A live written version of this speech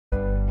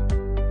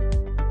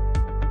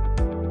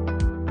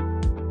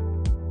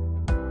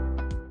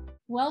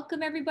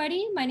Welcome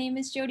everybody. My name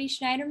is Jody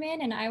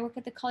Schneiderman and I work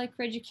at the College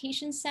for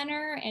Education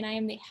Center and I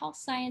am the Health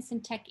Science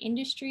and Tech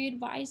Industry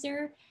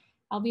Advisor.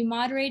 I'll be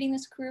moderating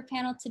this career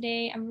panel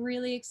today. I'm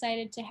really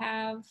excited to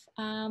have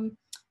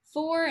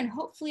four and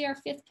hopefully our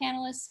fifth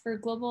panelists for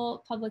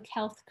global public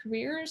health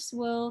careers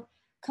will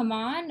come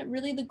on.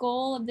 Really the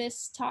goal of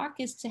this talk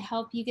is to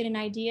help you get an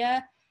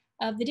idea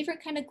of the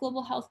different kind of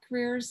global health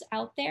careers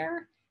out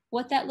there,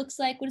 what that looks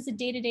like, what does the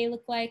day-to-day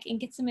look like, and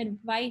get some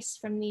advice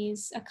from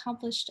these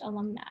accomplished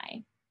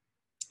alumni.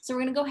 So we're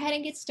gonna go ahead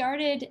and get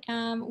started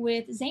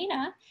with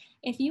Zaina.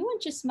 If you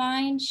would just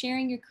mind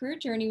sharing your career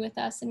journey with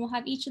us, and we'll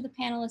have each of the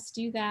panelists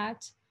do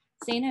that.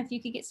 Zaina, if you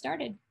could get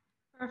started.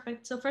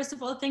 Perfect. So first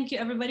of all, thank you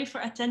everybody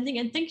for attending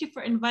and thank you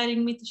for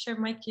inviting me to share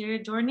my career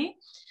journey.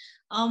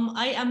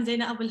 I am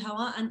Zaina Abul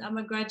Hawa and I'm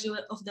a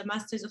graduate of the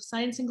Masters of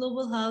Science in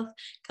Global Health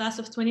class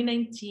of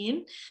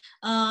 2019.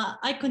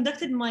 I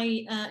conducted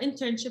my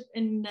internship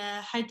in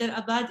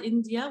Hyderabad,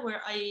 India,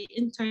 where I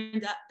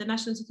interned at the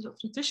National Institute of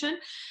Nutrition.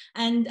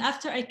 And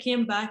after I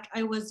came back,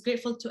 I was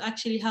grateful to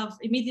actually have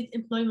immediate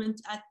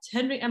employment at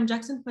Henry M.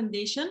 Jackson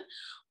Foundation,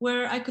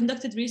 where I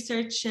conducted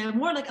research,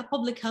 more like a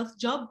public health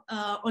job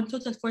on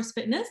total force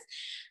fitness.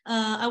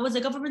 I was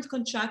a government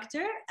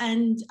contractor,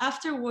 and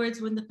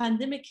afterwards, when the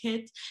pandemic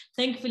hit,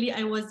 thankfully,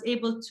 I was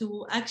able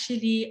to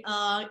actually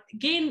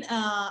gain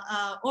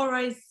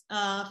ORI's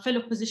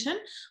fellow position,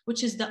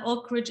 which is the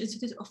Oak Ridge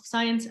Institute of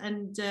Science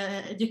and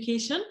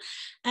Education.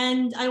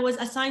 And I was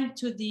assigned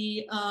to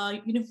the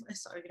United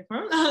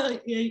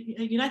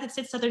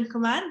States Southern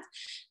Command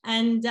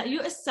and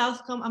US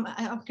Southcom.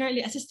 I'm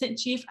currently Assistant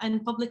Chief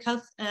and Public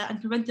Health and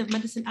Preventive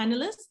Medicine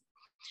Analyst.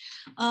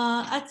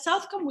 At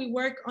Southcom, we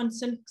work on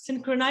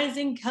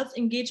synchronizing health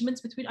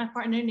engagements between our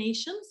partner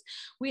nations.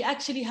 We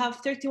actually have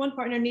 31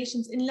 partner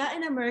nations in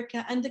Latin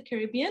America and the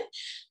Caribbean.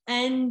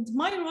 And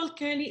my role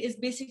currently is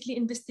basically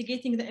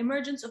investigating the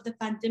emergence of the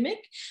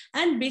pandemic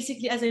and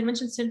basically, as I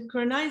mentioned,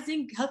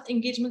 synchronizing health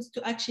engagements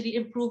to actually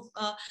improve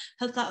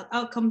health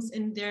outcomes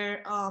in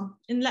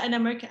Latin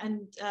America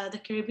and the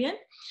Caribbean.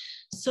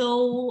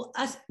 So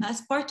as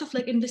part of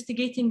like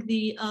investigating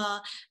the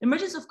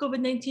emergence of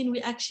COVID-19, we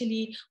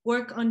actually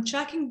work on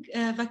tracking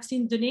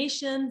vaccine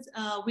donations.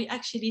 We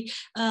actually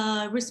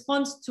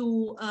respond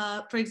to,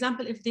 for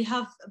example, if they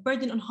have a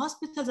burden on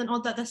hospitals and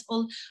all that, that's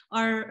all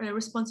our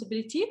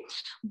responsibility.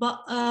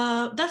 But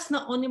that's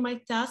not only my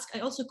task. I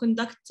also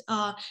conduct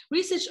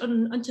research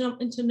on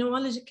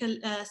entomological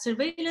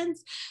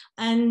surveillance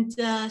and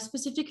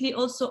specifically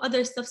also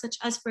other stuff such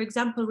as, for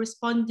example,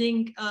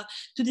 responding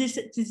to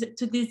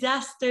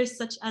disasters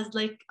such as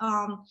like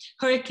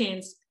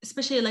hurricanes.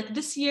 Especially like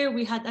this year,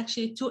 we had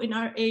actually two in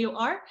our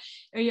AOR,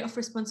 area of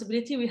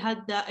responsibility. We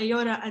had the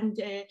Iora and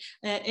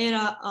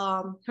Era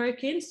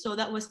hurricanes. So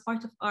that was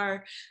part of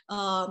our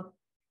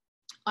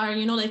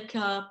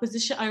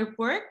position, our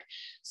work.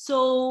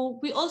 So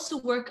we also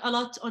work a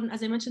lot on,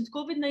 as I mentioned,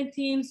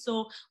 COVID-19.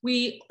 So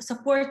we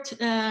support,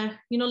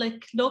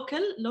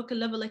 local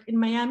level, like in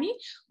Miami,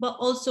 but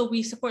also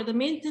we support the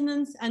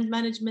maintenance and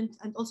management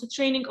and also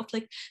training of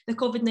like the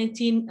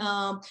COVID-19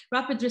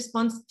 rapid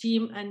response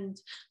team and,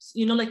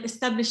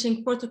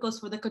 establishing protocols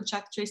for the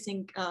contact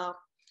tracing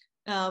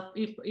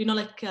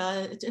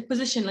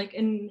position like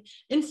in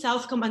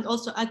Southcom and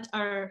also at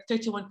our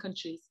 31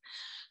 countries.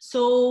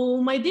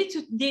 So my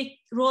day-to-day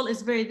role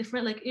is very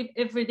different. Like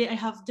every day I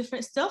have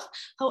different stuff.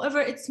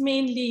 However, it's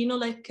mainly,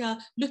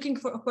 looking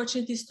for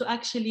opportunities to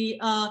actually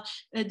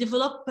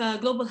develop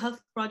global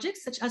health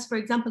projects, such as, for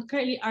example,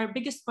 currently our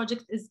biggest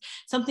project is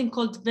something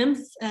called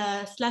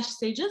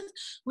VIMS/SAGES,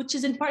 which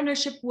is in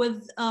partnership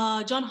with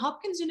Johns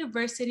Hopkins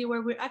University,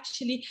 where we're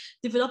actually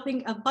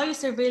developing a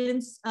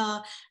biosurveillance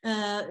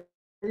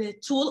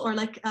tool or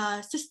like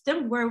a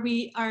system where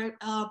we are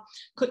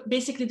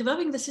basically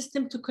developing the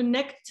system to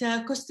connect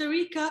Costa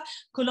Rica,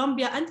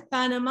 Colombia, and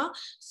Panama.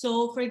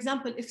 So, for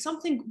example, if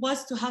something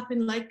was to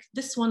happen like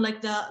this one,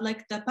 like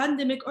the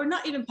pandemic, or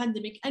not even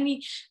pandemic,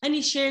 any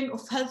sharing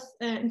of health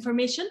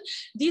information,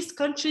 these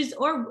countries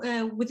or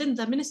within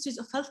the ministries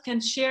of health can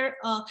share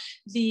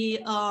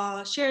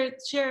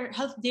share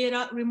health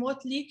data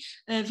remotely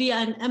via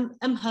an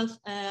mHealth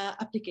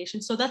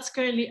application. So that's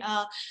currently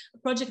a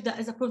project that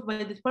is approved by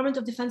the Department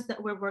of Defense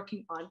that we're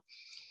working on.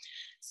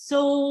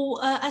 So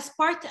as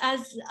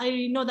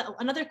I know that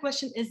another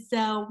question is,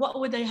 what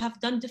would I have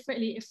done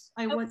differently if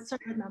I was,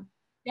 sorry, ma'am.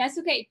 That's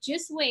okay,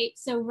 just wait.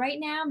 So right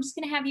now, I'm just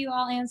gonna have you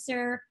all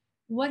answer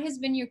what has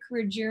been your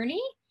career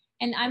journey,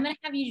 and I'm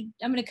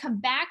gonna come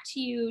back to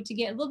you to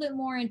get a little bit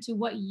more into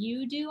what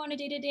you do on a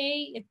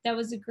day-to-day. If that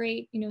was a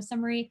great,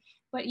 summary,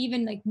 but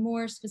even like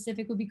more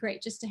specific would be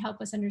great just to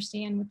help us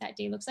understand what that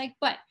day looks like.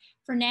 But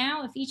for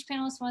now, if each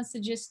panelist wants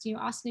to just,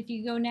 Austin, if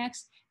you go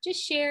next,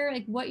 just share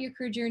like what your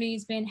career journey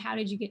has been. How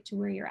did you get to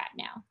where you're at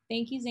now?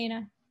 Thank you,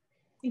 Zaina.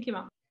 Thank you,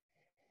 ma'am.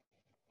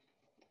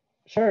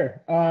 Sure.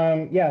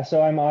 Yeah,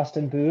 so I'm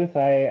Austin Booth.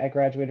 I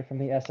graduated from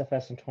the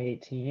SFS in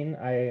 2018.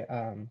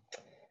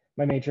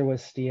 My major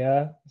was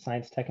STIA,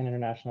 Science, Tech, and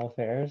International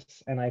Affairs,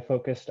 and I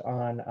focused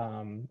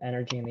on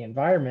energy and the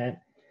environment.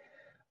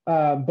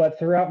 But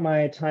throughout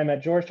my time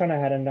at Georgetown, I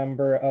had a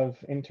number of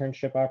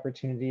internship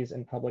opportunities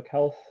in public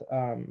health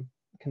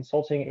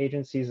consulting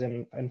agencies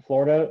in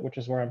Florida, which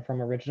is where I'm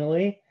from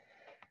originally,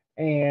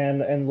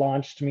 and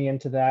launched me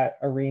into that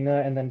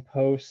arena. And then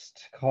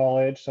post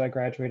college, so I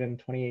graduated in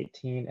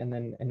 2018, and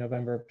then in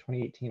November of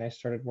 2018, I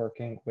started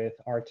working with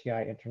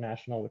RTI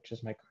International, which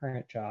is my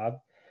current job.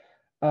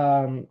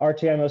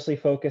 RTI mostly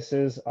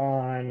focuses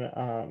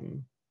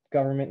on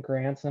government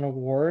grants and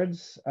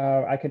awards.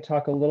 I could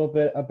talk a little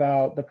bit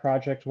about the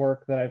project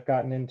work that I've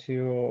gotten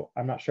into.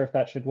 I'm not sure if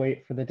that should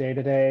wait for the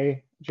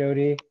day-to-day,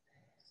 Jody.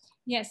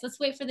 Yes, let's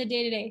wait for the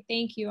day-to-day.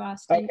 Thank you,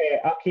 Austin. Okay,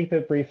 I'll keep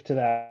it brief to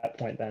that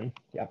point then.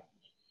 Yeah.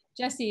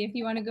 Jesse, if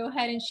you want to go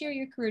ahead and share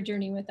your career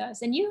journey with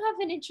us. And you have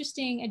an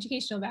interesting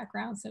educational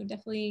background, so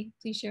definitely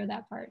please share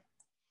that part.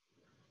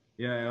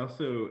 Yeah, I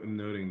also am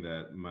noting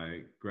that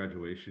my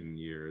graduation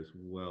year is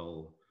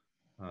well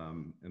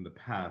in the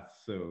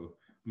past. So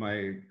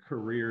my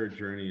career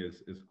journey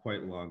is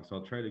quite long. So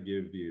I'll try to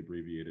give the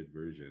abbreviated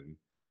version.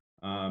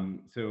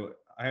 So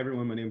hi,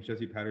 everyone. My name is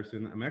Jesse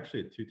Patterson. I'm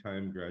actually a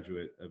two-time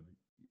graduate of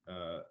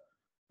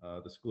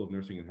the School of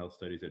Nursing and Health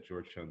Studies at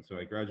Georgetown. So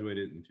I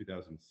graduated in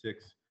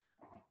 2006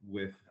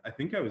 with, I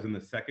think I was in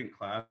the second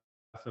class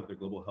of the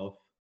global health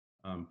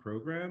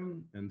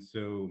program. And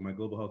so my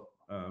global health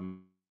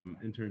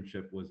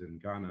internship was in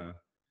Ghana,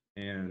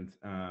 and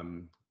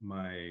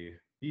my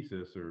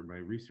thesis or my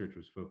research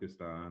was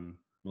focused on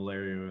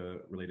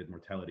malaria-related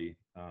mortality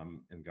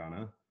in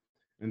Ghana.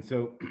 And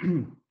so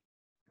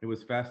it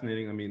was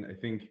fascinating. I mean, I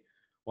think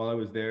while I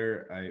was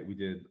there, we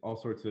did all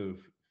sorts of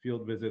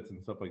field visits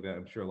and stuff like that.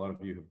 I'm sure a lot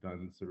of you have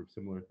done sort of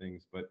similar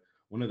things, but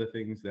one of the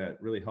things that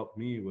really helped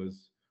me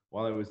was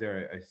while I was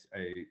there,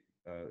 I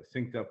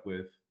synced up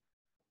with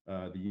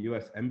the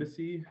US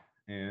Embassy,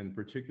 and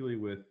particularly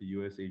with the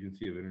US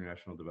Agency of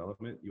International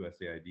Development,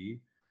 USAID.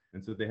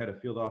 And so they had a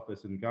field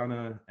office in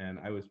Ghana, and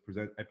I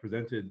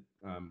presented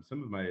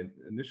some of my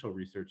initial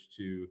research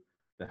to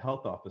the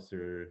health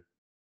officer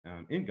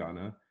in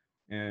Ghana,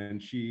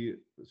 and she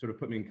sort of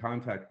put me in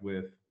contact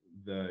with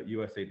the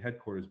USAID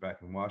headquarters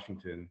back in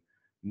Washington,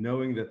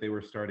 knowing that they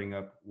were starting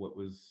up what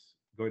was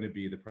going to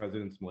be the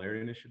President's Malaria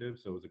Initiative.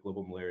 So it was a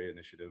global malaria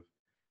initiative,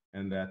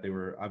 and that they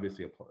were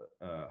obviously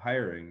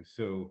hiring.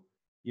 So,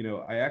 you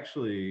know, I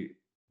actually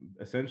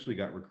essentially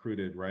got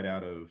recruited right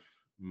out of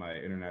my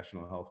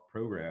international health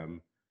program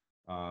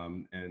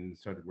and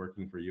started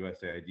working for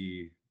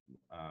USAID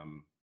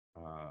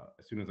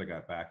as soon as I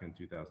got back in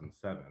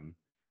 2007.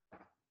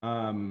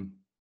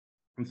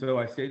 And so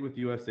I stayed with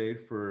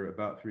USAID for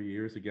about 3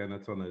 years. Again,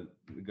 that's on the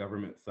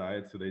government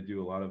side. So they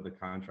do a lot of the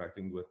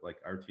contracting with like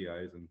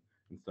RTIs and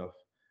stuff.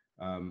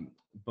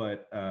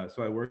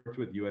 So I worked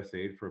with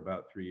USAID for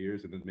about 3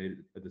 years and then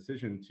made a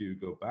decision to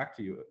go back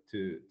to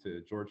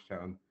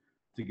Georgetown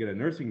to get a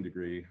nursing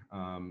degree,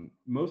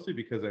 mostly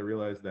because I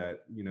realized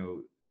that, you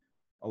know,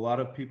 a lot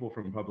of people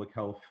from public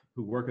health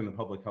who work in the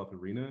public health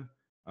arena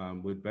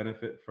would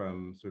benefit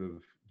from sort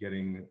of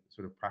getting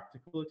sort of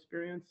practical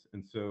experience.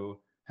 And so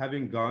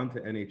having gone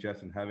to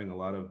NHS and having a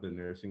lot of the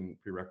nursing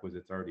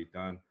prerequisites already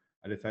done,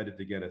 I decided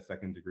to get a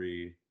second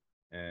degree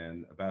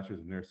and a bachelor's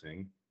of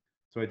nursing.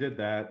 So I did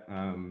that.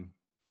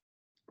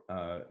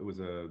 It was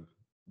an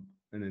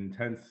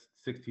intense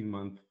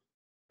 16-month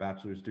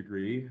bachelor's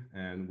degree.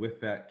 And with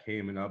that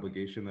came an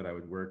obligation that I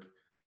would work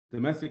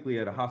domestically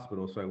at a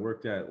hospital. So I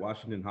worked at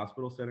Washington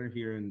Hospital Center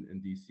here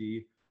in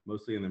DC,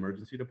 mostly in the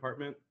emergency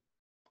department.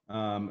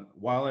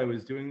 While I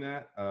was doing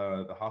that,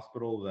 the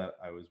hospital that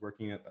I was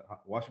working at, the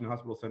Washington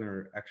Hospital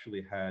Center,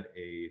 actually had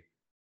a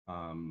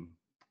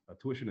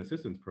tuition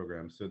assistance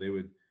program. So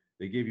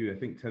they gave you, I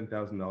think,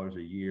 $10,000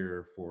 a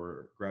year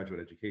for graduate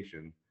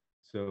education.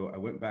 So I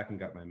went back and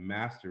got my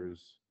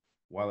master's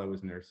while I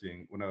was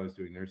nursing, when I was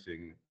doing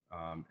nursing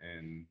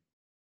in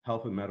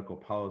health and medical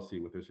policy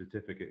with a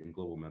certificate in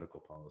global medical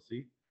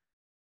policy.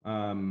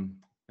 And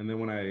then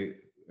when I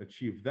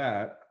achieved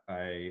that,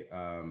 I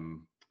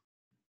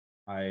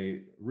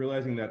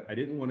realizing that I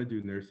didn't want to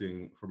do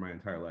nursing for my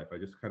entire life. I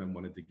just kind of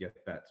wanted to get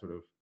that sort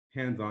of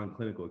hands-on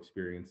clinical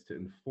experience to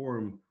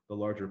inform the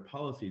larger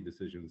policy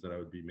decisions that I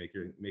would be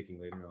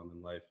making later on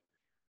in life.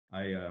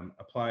 I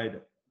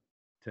applied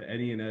to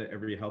any and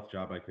every health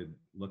job I could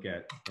look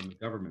at from the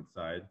government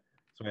side.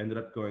 So I ended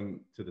up going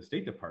to the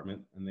State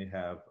Department, and they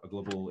have a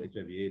global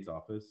HIV/AIDS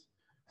office.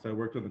 So I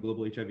worked on the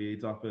global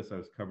HIV/AIDS office. I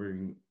was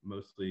covering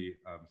mostly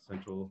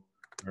Central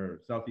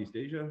or Southeast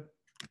Asia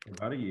for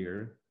about a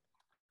year.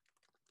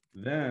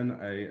 Then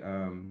I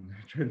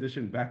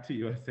transitioned back to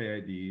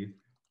USAID,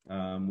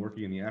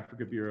 working in the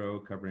Africa Bureau,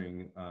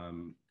 covering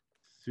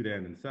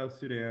Sudan and South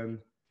Sudan.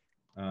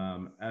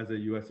 As a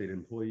USAID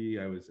employee,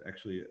 I was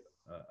actually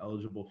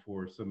eligible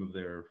for some of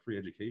their free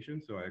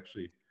education. So I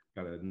actually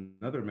got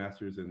another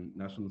master's in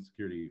national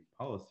security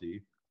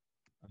policy.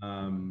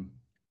 And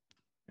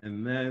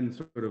then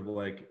sort of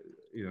like,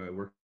 you know, I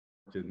worked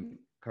in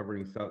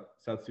covering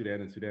South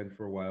Sudan and Sudan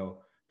for a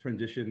while,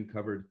 transitioned,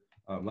 covered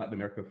Latin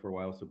America for a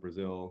while. So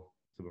Brazil,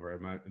 some of our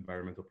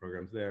environmental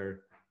programs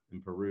there,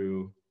 in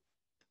Peru.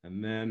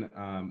 And then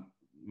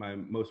my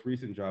most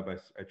recent job,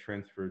 I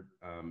transferred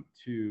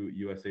to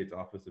USAID's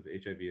Office of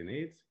HIV and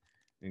AIDS,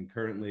 and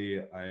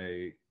currently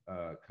I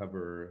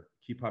cover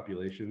key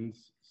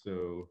populations.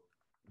 So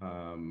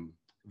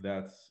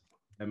that's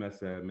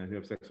MSM, men who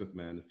have sex with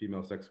men,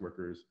 female sex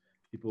workers,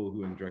 people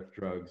who inject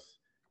drugs,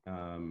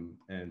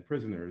 and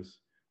prisoners.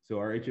 So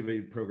our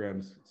HIV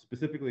programs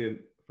specifically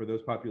for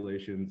those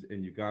populations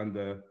in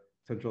Uganda,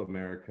 Central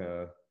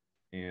America,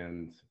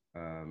 and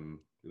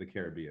the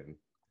Caribbean.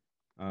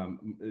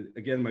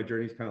 Again, my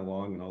journey's kind of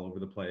long and all over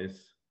the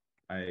place.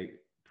 I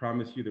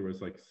promise you there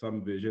was like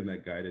some vision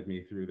that guided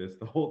me through this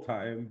the whole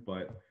time,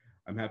 but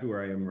I'm happy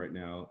where I am right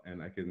now,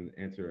 and I can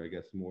answer, I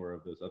guess, more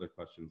of those other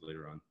questions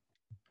later on.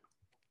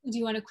 Do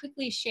you want to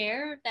quickly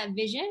share that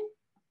vision?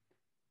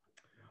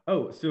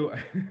 Oh, so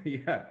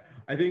yeah,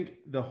 I think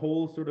the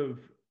whole sort of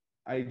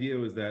idea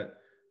was that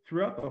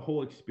throughout the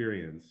whole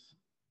experience,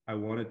 I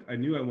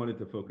knew I wanted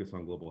to focus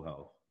on global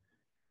health.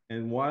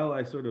 And while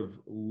I sort of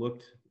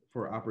looked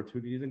for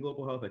opportunities in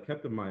global health, I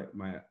kept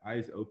my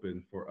eyes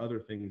open for other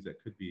things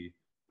that could be,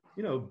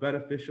 you know,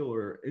 beneficial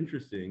or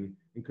interesting,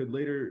 and could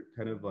later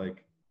kind of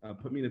like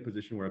put me in a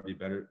position where I'd be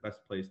best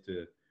placed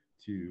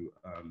to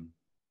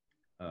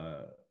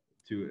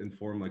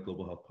inform like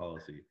global health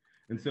policy.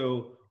 And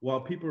so while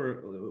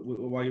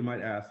while you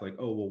might ask like,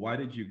 oh, well, why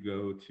did you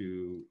go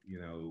to, you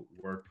know,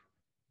 work,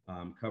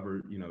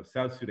 cover, you know,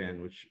 South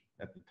Sudan, which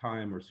at the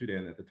time, or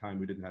Sudan at the time,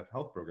 we didn't have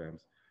health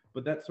programs.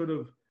 But that sort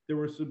of, there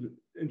were some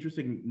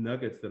interesting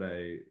nuggets that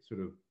I sort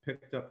of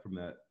picked up from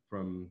that,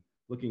 from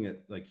looking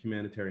at like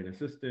humanitarian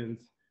assistance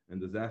and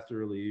disaster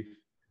relief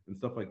and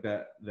stuff like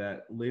that,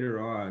 that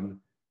later on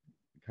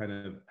kind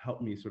of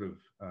helped me sort of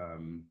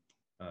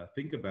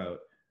think about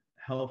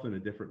health in a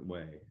different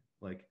way.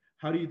 Like,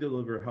 how do you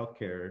deliver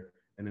healthcare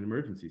in an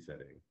emergency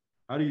setting?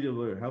 How do you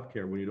deliver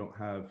healthcare when you don't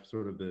have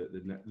sort of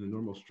the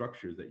normal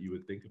structures that you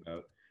would think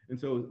about? And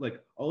so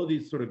like all of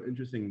these sort of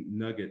interesting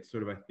nuggets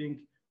sort of, I think,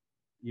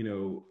 you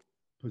know,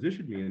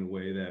 positioned me in a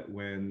way that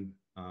when,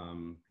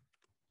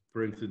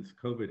 for instance,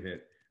 COVID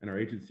hit and our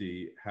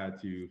agency had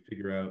to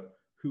figure out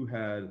who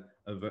had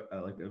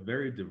like a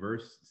very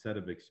diverse set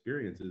of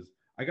experiences,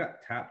 I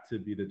got tapped to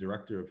be the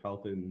director of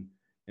health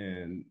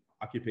and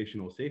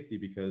occupational safety,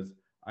 because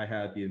I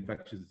had the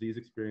infectious disease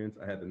experience,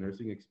 I had the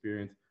nursing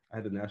experience, I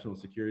had the national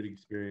security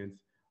experience,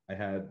 I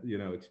had, you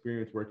know,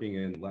 experience working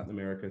in Latin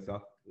America,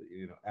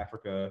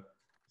 Africa,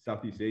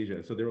 Southeast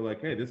Asia. So they were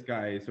like, hey, this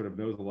guy sort of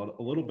knows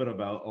a little bit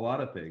about a lot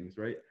of things,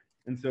 right?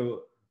 And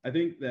so I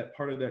think that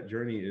part of that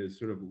journey is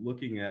sort of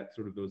looking at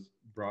sort of those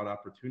broad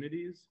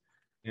opportunities.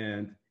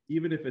 And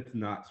even if it's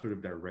not sort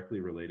of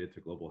directly related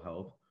to global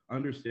health,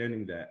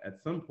 understanding that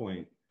at some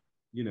point,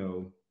 you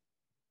know,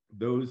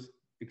 those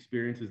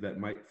experiences that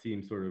might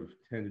seem sort of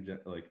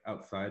tangent, like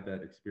outside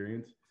that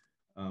experience,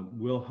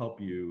 will help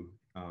you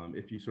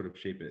if you sort of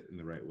shape it in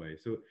the right way.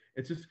 So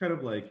it's just kind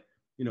of like,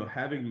 you know,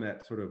 having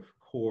that sort of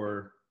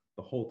core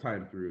the whole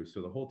time through.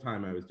 So the whole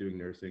time I was doing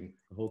nursing,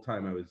 the whole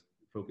time I was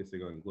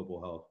focusing on global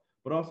health,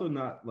 but also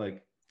not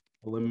like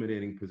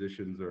eliminating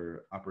positions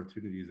or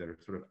opportunities that are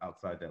sort of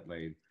outside that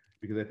lane,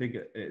 because I think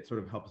it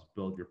sort of helps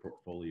build your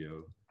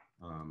portfolio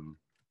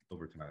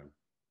over time.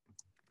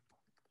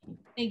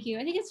 Thank you.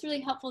 I think it's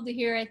really helpful to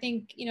hear. I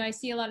think, you know, I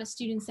see a lot of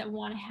students that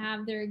want to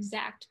have their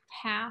exact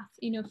path,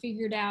 you know,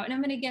 figured out. And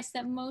I'm going to guess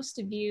that most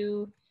of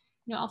you,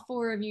 you know, all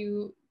four of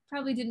you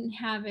probably didn't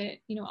have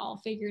it, you know, all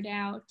figured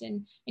out.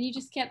 And you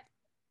just kept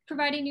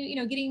providing new, you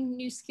know, getting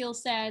new skill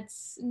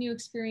sets, new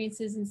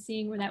experiences, and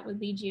seeing where that would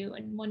lead you.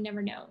 And one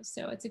never knows.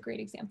 So it's a great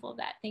example of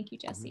that. Thank you,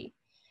 Jessie.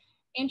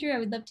 Andrew, I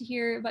would love to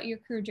hear about your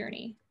career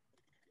journey.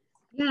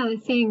 Yeah,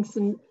 thanks.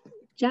 And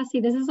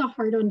Jessie, this is a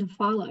hard one to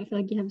follow. I feel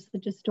like you have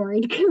such a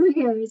storied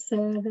career,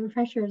 so the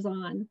pressure is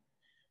on.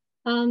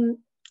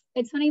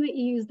 It's funny that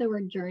you use the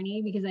word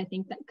journey, because I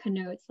think that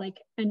connotes like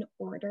an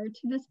order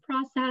to this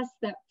process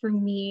that for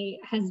me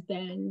has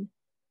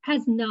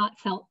not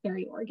felt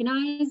very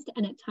organized,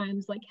 and at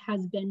times like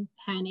has been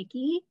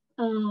panicky.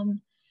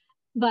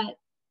 But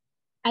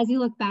as you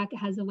look back, it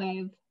has a way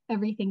of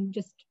everything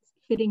just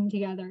fitting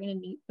together in a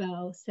neat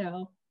bow.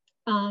 So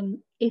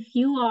if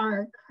you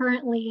are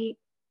currently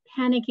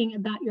panicking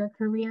about your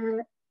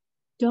career,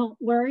 don't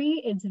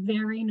worry, it's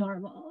very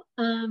normal.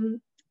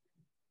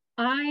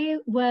 I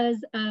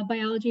was a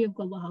biology of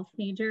global health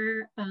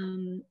major,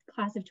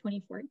 class of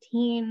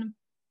 2014.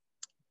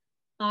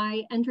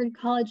 I entered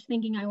college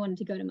thinking I wanted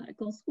to go to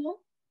medical school,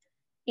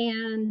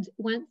 and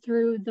went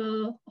through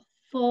the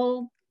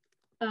full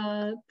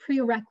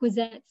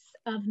prerequisites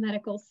of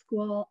medical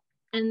school.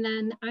 And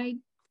then I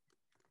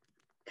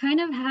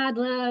kind of had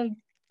a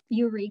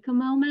eureka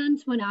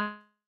moment when I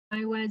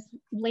was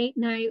late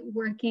night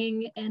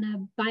working in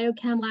a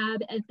biochem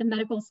lab at the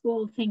medical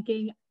school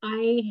thinking,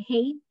 I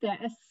hate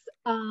this,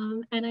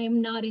 and I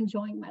am not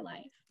enjoying my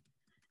life.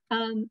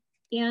 And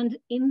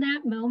in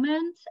that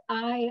moment,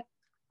 I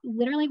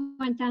literally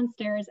went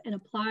downstairs and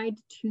applied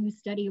to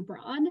study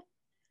abroad.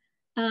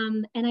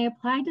 And I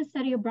applied to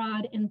study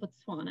abroad in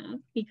Botswana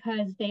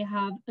because they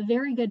have a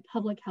very good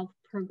public health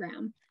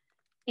program.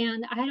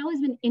 And I had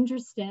always been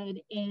interested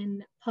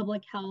in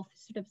public health,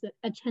 sort of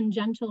a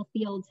tangential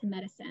field to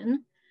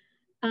medicine.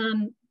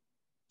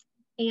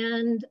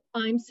 And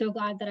I'm so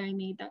glad that I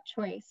made that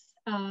choice.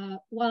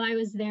 While I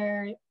was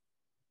there,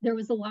 there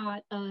was a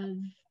lot of,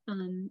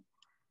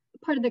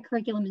 part of the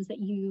curriculum is that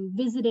you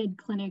visited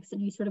clinics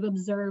and you sort of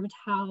observed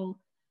how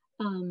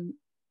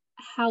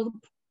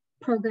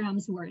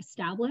programs were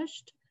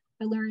established.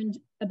 I learned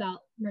about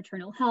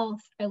maternal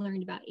health. I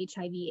learned about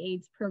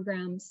HIV/AIDS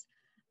programs.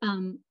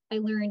 I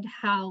learned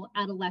how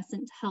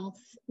adolescent health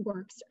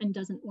works and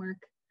doesn't work.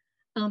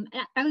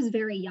 I was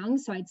very young,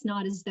 so it's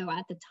not as though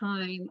at the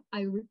time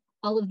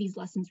all of these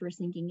lessons were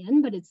sinking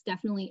in, but it's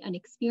definitely an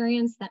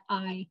experience that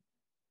I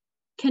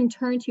can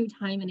turn to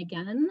time and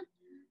again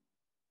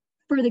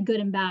for the good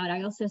and bad.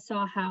 I also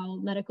saw how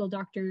medical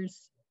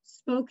doctors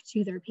spoke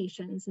to their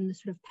patients and the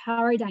sort of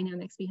power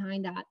dynamics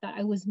behind that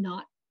I was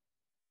not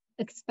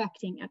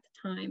expecting at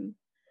the time.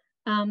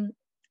 And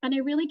I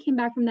really came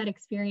back from that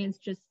experience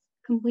just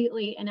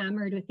completely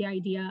enamored with the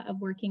idea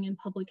of working in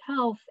public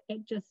health.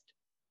 It just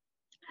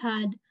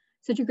had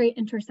such a great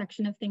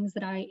intersection of things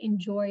that I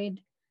enjoyed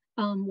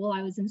while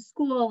I was in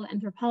school: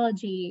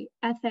 anthropology,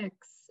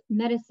 ethics,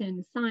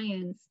 medicine,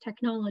 science,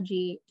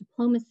 technology,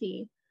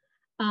 diplomacy.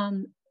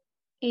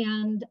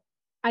 And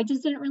I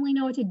just didn't really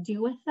know what to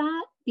do with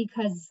that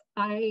because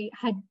I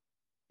had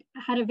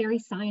a very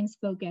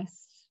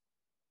science-focused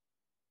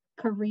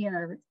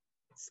career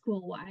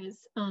school-wise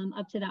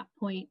up to that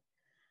point.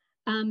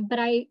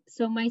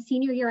 So my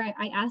senior year,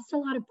 I asked a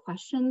lot of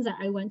questions.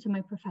 I went to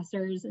my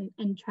professors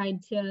and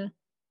tried to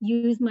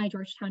use my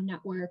Georgetown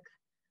network.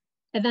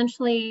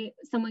 Eventually,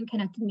 someone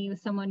connected me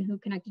with someone who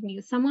connected me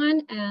with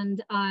someone,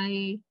 and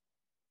I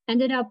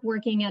ended up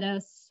working at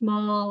a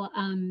small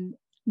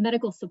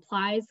medical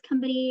supplies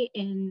company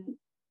in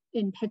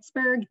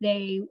Pittsburgh.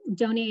 They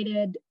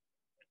donated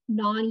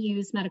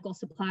non-used medical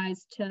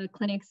supplies to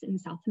clinics in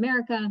South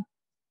America.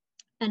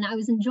 And I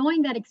was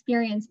enjoying that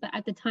experience, but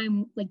at the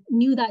time,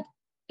 knew that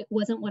it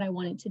wasn't what I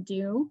wanted to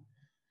do.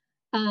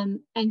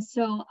 And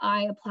so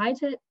I applied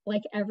to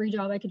every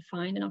job I could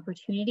find an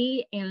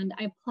opportunity. And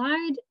I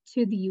applied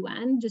to the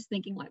UN, just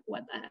thinking what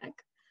the heck.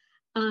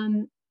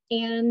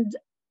 And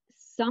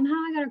somehow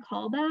I got a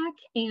call back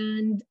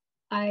and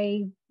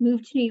I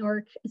moved to New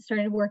York and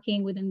started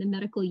working within the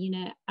medical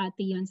unit at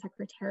the UN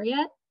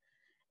Secretariat.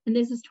 And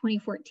this was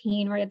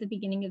 2014, right at the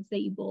beginning of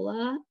the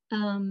Ebola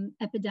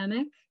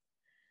epidemic.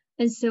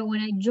 And so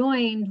when I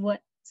joined,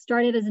 what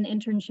started as an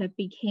internship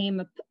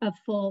became a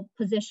full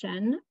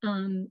position.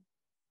 And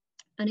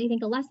I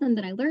think a lesson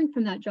that I learned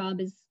from that job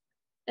is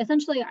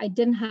essentially I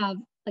didn't have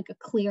a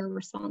clear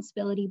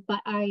responsibility, but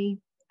I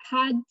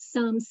had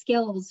some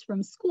skills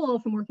from school,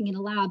 from working in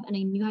a lab, and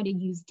I knew how to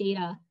use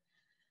data.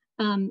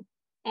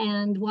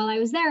 And while I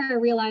was there, I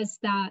realized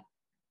that,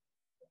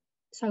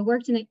 so I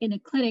worked in a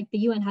clinic. The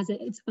UN has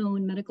its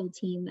own medical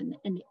team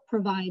and it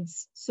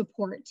provides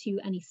support to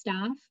any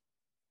staff.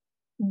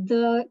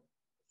 The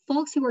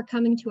folks who were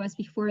coming to us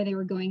before they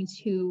were going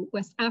to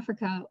West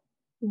Africa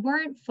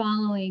weren't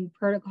following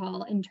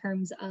protocol in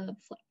terms of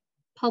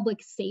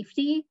public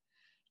safety.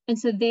 And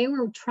so they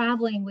were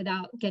traveling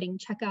without getting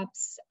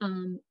checkups.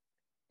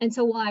 And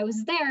so while I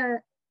was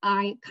there,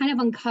 I kind of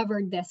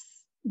uncovered this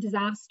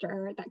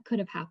disaster that could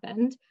have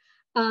happened.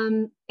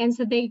 And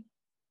so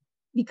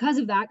because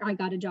of that, I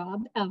got a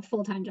job, a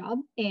full-time job,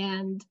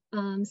 and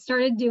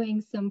started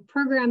doing some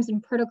programs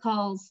and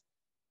protocols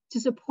to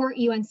support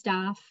UN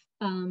staff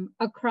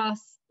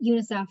across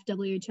UNICEF,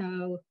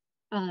 WHO,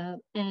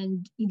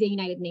 and the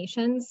United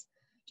Nations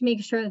to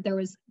make sure that there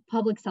was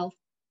public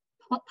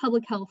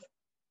health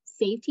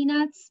safety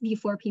nets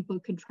before people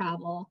could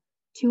travel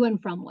to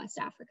and from West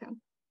Africa.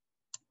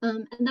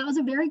 And that was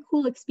a very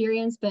cool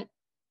experience, but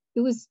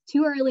it was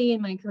too early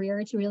in my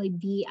career to really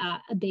be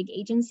at a big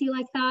agency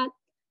like that.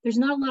 There's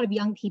not a lot of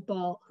young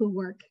people who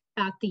work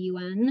at the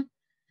UN.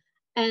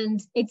 And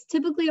it's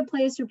typically a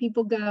place where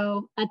people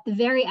go at the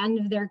very end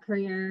of their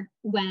career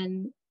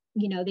when,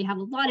 they have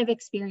a lot of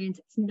experience.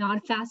 It's not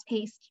a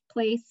fast-paced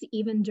place,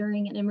 even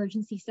during an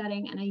emergency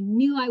setting. And I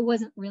knew I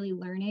wasn't really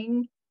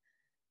learning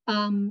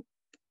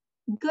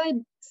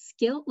good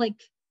skill,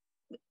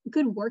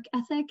 good work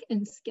ethic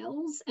and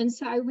skills. And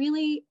so I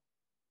really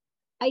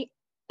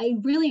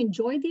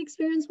enjoyed the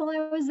experience while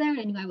I was there.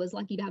 I knew I was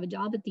lucky to have a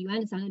job at the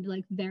UN. It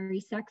sounded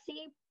very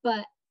sexy,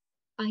 but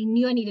I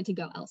knew I needed to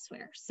go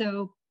elsewhere.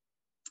 So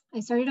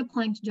I started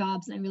applying to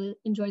jobs and I really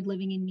enjoyed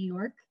living in New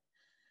York.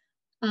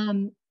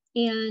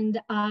 And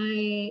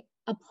I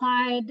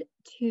applied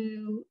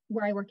to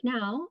where I work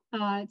now.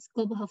 It's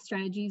Global Health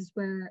Strategies.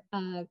 We're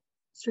a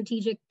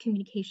strategic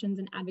communications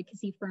and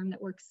advocacy firm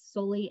that works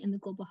solely in the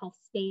global health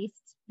space.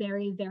 It's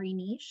very, very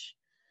niche.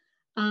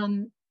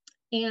 And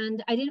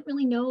I didn't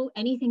really know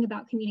anything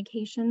about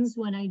communications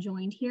when I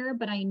joined here,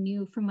 but I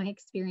knew from my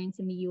experience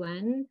in the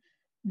UN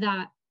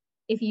that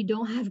if you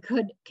don't have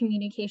good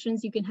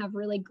communications, you can have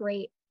really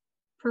great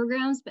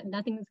programs, but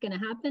nothing's going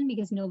to happen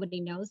because nobody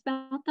knows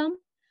about them.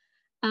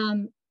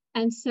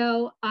 And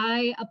so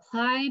I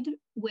applied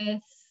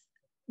with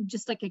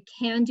just like a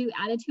can-do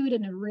attitude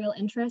and a real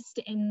interest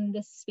in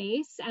this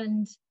space.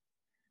 And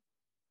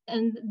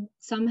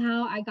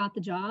somehow I got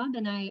the job,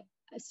 and I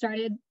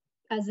started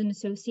as an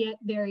associate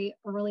very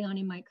early on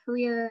in my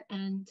career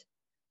and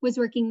was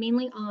working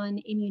mainly on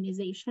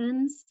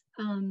immunizations,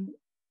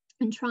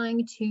 and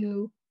trying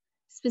to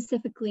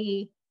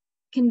specifically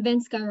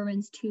convince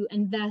governments to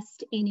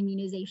invest in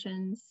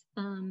immunizations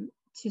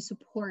to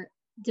support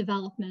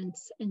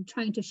developments, and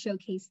trying to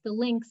showcase the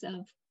links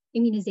of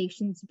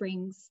immunizations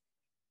brings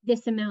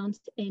this amount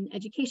in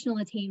educational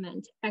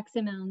attainment, X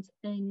amount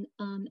in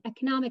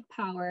economic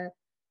power,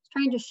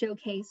 trying to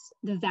showcase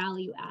the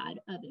value add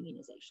of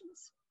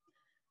immunizations.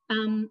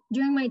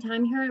 During my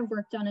time here, I've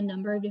worked on a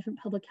number of different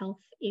public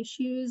health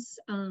issues.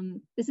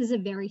 This is a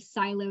very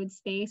siloed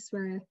space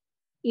where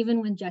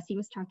even when Jesse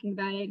was talking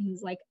about it, he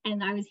was like,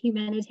 and I was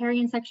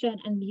humanitarian section,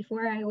 and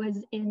before I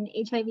was in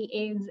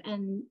HIV/AIDS,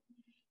 and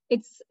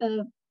it's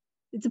a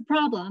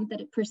problem that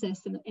it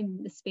persists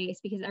in the space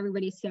because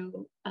everybody's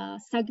so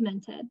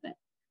segmented. But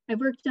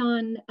I've worked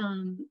on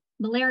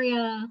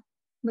malaria,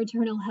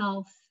 maternal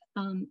health,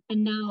 and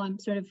now I'm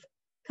sort of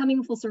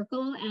coming full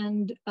circle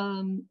and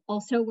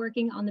also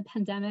working on the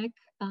pandemic.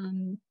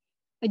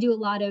 I do a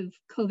lot of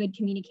COVID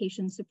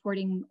communication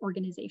supporting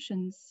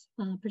organizations,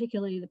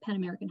 particularly the Pan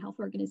American Health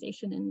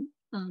Organization,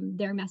 and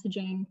their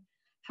messaging,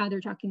 how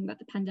they're talking about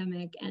the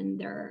pandemic and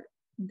their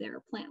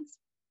plans.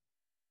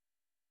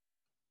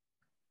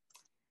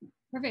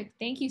 Perfect,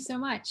 thank you so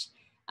much.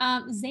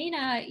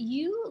 Zaina,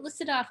 you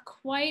listed off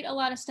quite a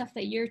lot of stuff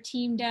that your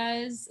team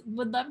does.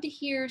 Would love to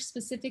hear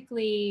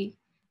specifically,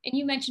 and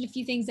you mentioned a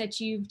few things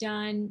that you've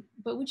done,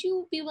 but would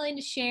you be willing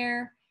to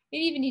share,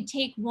 maybe even you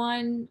take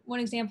one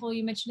example?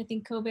 You mentioned, I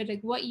think, COVID,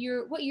 like what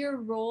your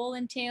role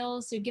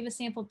entails. So give a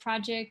sample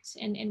project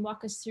and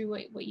walk us through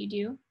what you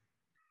do.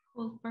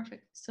 Well,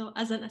 perfect. So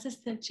as an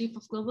Assistant Chief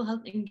of Global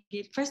Health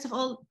Engagement, first of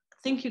all,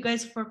 thank you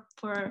guys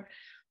for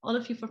all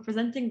of you for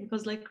presenting,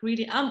 because like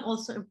really I'm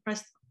also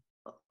impressed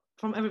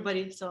from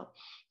everybody. So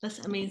that's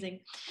amazing.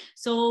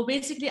 So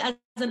basically, as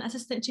an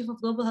Assistant Chief of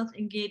Global Health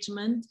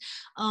Engagement,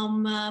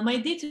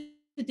 my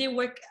day-to-day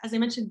work, as I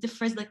mentioned,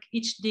 differs like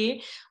each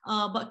day,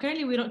 but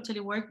currently we don't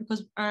telework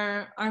because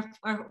our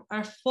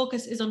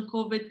focus is on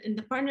COVID in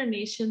the partner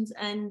nations,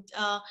 and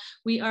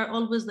we are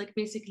always like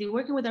basically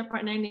working with our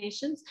partner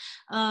nations.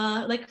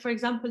 Like for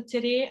example,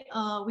 today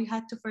we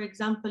had to, for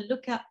example,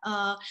 look at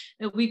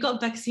we got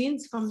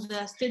vaccines from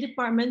the State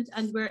Department,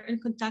 and we're in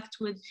contact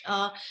with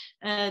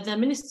the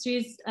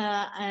ministries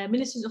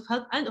of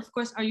health, and of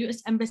course our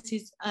US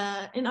embassies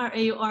in our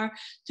AUR,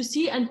 to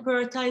see and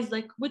prioritize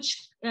like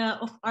which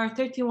of our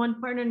 31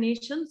 partner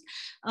nations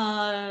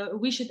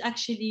we should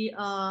actually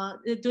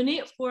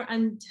donate for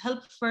and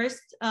help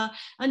first.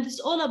 And it's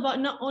all about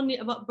not only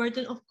about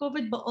burden of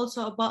COVID, but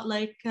also about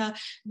like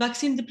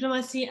vaccine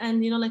diplomacy,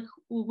 and like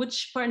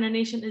which partner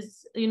nation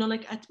is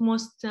like at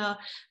most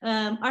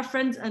our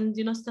friends, and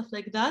stuff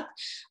like that.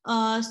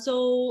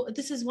 So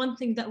this is one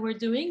thing that we're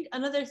doing.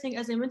 Another thing,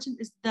 as I mentioned,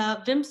 is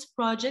the VIMS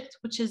project,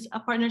 which is a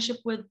partnership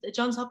with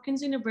Johns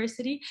Hopkins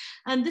University.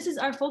 And this is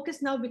our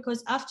focus now,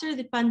 because after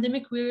the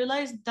pandemic, we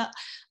realized that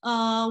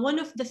one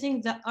of the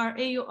things that our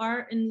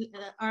AUR in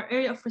our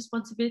area of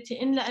responsibility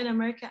in Latin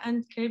America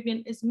and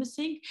Caribbean is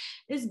missing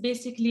is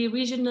basically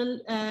regional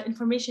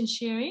information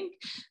sharing,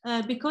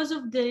 because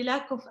of the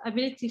lack of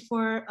ability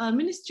for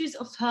ministries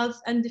of health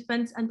and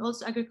defense and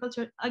also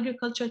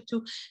agriculture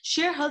to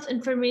share health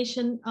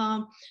information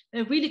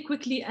really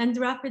quickly and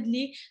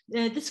rapidly.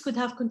 This could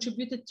have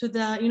contributed to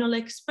the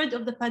like spread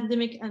of the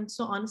pandemic and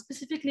so on,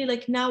 specifically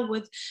like now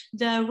with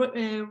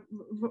the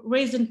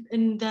rise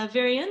in the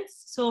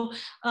variants. So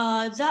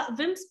that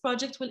VIMS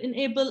project will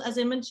enable, as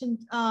I mentioned,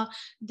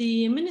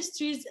 the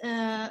ministries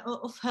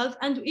of health,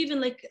 and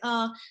even like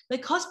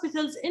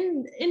hospitals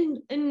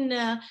in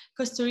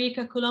Costa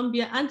Rica,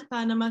 Colombia, and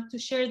Panama to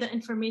share the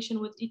information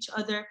with each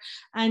other,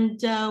 and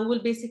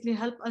will basically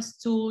help us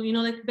to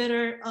like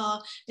better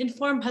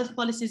inform health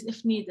policies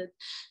if needed.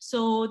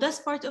 So that's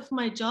part of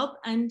my job.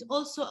 And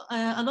also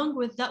along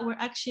with that, we're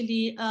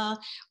actually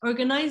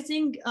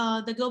organizing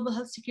the Global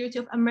Health Security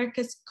of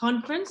Americas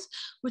Conference,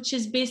 which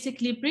is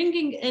basically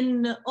bringing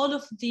in all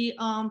of the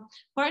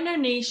partner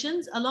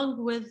nations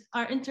along with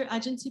our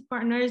interagency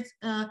partners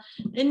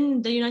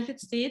in the United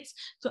States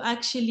to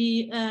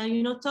actually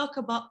talk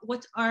about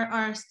what are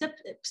our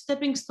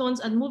stepping stones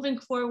and moving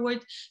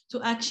forward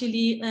to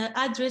actually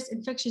address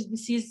infectious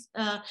disease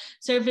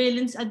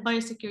surveillance and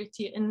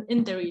biosecurity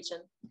in the region.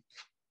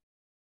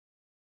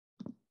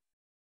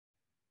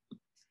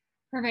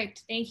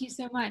 Perfect, thank you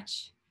so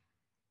much.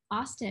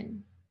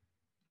 Austin.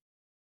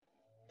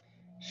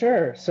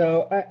 Sure.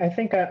 So I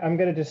think I'm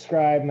going to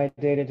describe my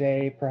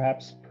day-to-day,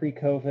 perhaps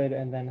pre-COVID,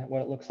 and then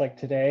what it looks like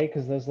today,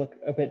 because those look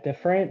a bit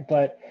different.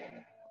 But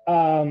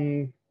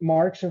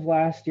March of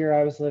last year,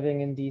 I was living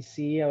in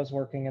DC. I was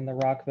working in the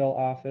Rockville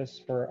office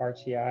for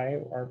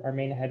RTI. Our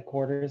main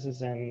headquarters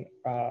is in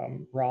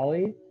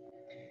Raleigh.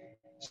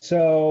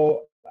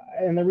 So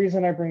and the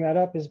reason I bring that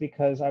up is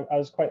because I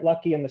was quite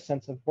lucky in the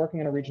sense of working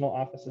in a regional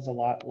office is a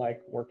lot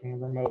like working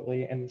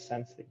remotely, in the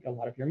sense that a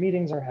lot of your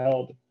meetings are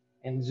held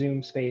in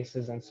Zoom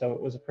spaces. And so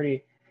it was a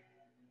pretty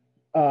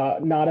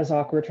not as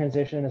awkward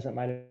transition as it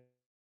might have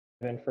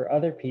been for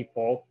other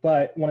people.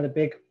 But one of the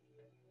big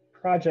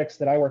projects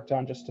that I worked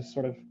on, just to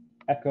sort of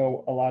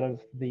echo a lot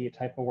of the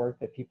type of work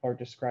that people are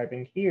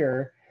describing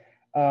here,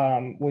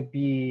 would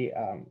be,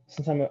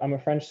 since I'm a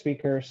French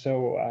speaker,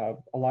 so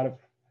a lot of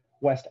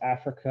West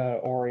Africa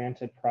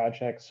oriented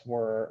projects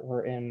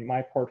were in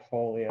my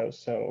portfolio.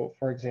 So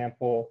for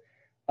example,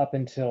 up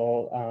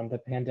until the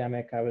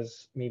pandemic, I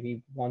was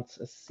maybe once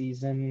a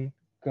season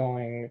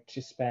going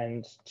to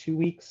spend 2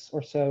 weeks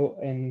or so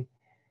in,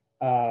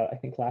 I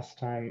think last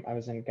time I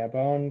was in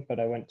Gabon, but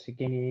I went to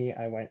Guinea,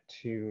 I went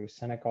to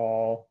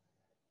Senegal.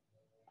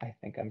 I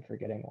think I'm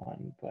forgetting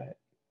one, but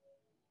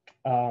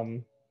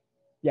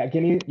yeah,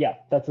 Guinea, yeah,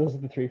 those are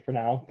the three for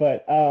now.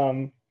 But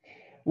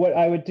what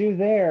I would do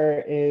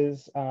there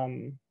is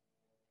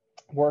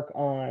work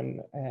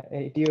on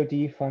a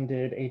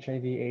DoD-funded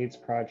HIV/AIDS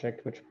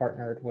project, which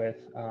partnered with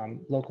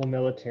local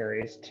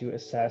militaries to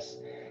assess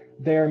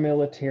their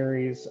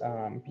military's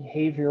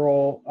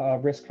behavioral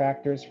risk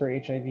factors for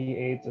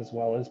HIV/AIDS, as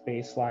well as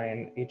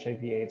baseline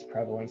HIV/AIDS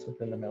prevalence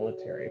within the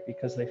military,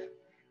 because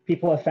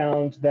people have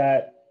found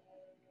that,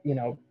 you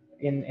know,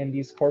 in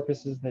these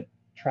corpuses that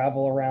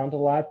travel around a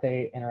lot,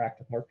 they interact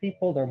with more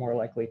people, they're more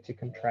likely to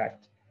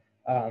contract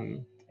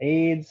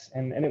AIDS,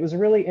 and it was a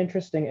really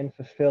interesting and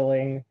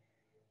fulfilling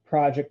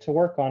project to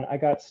work on. I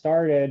got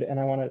started, and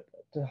I want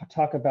to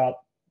talk about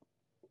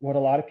what a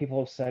lot of people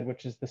have said,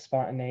 which is the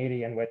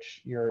spontaneity in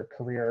which your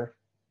career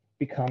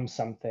becomes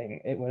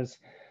something. It was,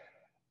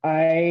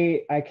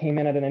 I came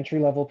in at an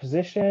entry-level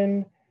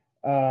position.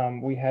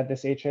 We had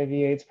this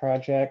HIV/AIDS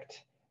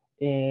project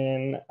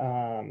in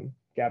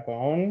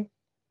Gabon.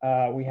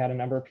 We had a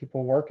number of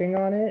people working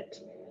on it,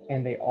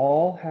 and they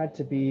all had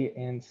to be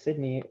in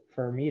Sydney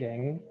for a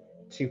meeting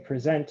to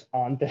present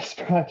on this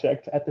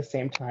project at the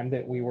same time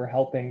that we were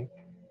helping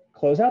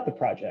close out the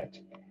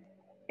project.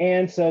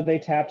 And so they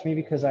tapped me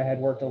because I had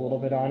worked a little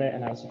bit on it,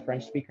 and I was a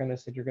French speaker, and they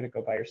said, "You're going to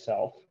go by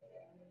yourself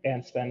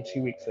and spend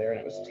 2 weeks there." And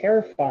it was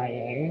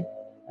terrifying.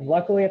 And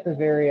luckily at the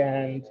very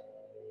end,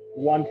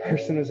 one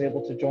person was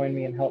able to join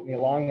me and help me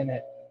along in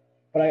it.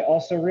 But I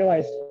also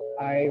realized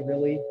I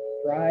really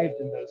thrived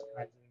in those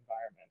kinds of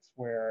environments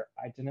where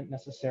I didn't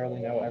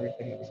necessarily know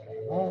everything that was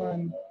going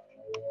on.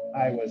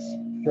 I was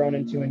thrown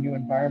into a new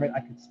environment. I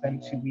could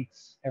spend 2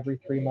 weeks every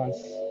 3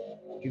 months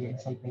doing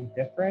something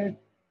different.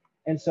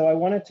 And so I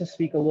wanted to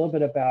speak a little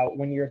bit about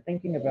when you're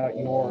thinking about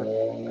your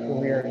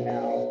career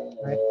now.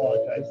 I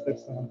apologize,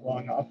 there's someone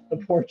blowing off the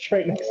porch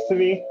right next to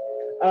me.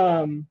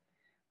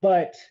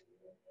 But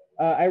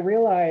I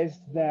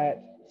realized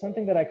that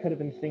something that I could have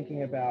been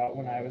thinking about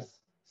when I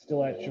was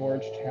still at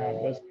Georgetown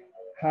was,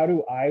 how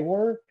do I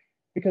work?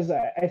 Because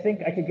I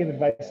think I could give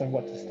advice on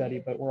what to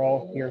study, but we're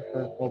all here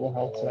for global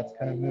health, so that's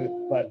kind of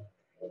moot. But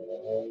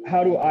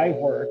how do I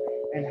work,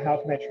 and how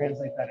can I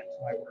translate that into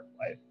my work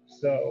life?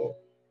 So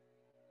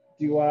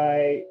do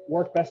I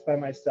work best by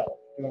myself?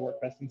 Do I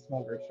work best in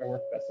small groups? Do I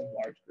work best in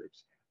large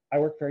groups? I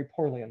work very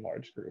poorly in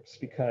large groups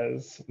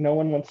because no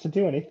one wants to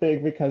do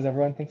anything because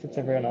everyone thinks it's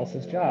everyone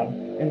else's job.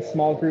 In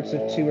small groups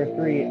of 2 or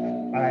 3,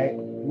 I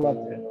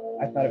loved it.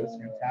 I thought it was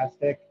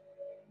fantastic.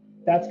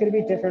 That's going to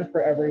be different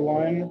for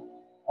everyone.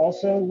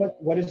 Also,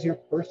 what does your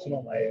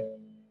personal life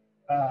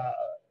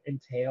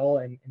entail,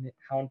 and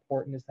how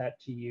important is that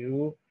to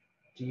you?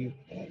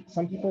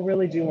 Some people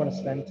really do want to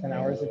spend 10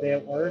 hours a day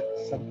at work.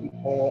 Some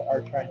people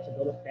are trying to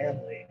build a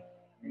family.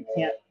 You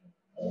can't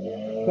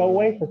go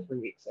away for 3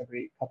 weeks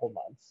every couple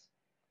months.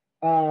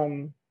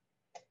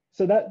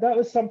 So that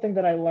was something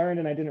that I learned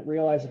and I didn't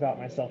realize about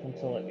myself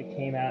until it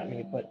came at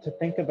me. But to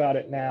think about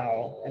it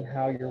now and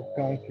how you're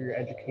going through your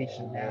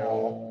education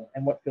now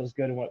and what feels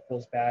good and what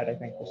feels bad, I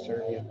think will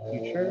serve you in the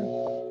future.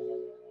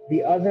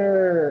 The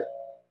other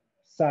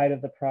side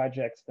of the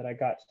projects that I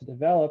got to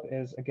develop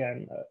is,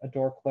 again, a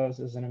door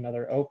closes and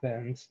another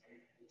opens.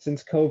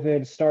 Since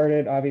COVID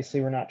started,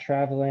 obviously we're not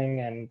traveling,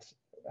 and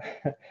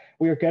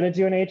we were going to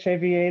do an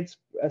HIV/AIDS,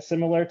 a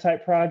similar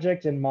type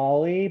project in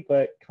Mali,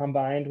 but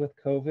combined with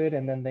COVID,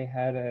 and then they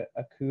had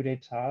a coup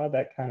d'etat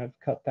that kind of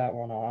cut that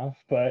one off.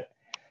 But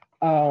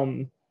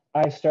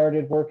I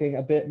started working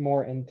a bit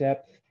more in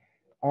depth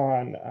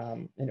on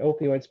an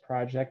opioids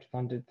project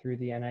funded through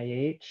the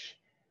NIH.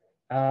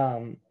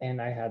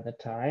 And I had the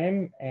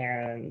time,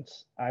 and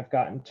I've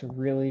gotten to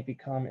really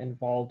become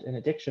involved in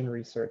addiction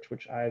research,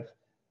 which I've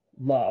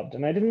loved.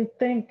 And I didn't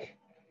think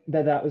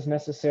that was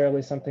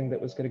necessarily something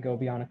that was going to go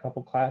beyond a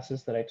couple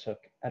classes that I took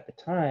at the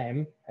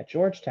time at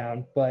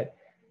Georgetown, but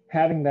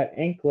having that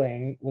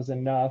inkling was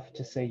enough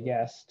to say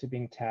yes to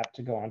being tapped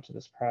to go onto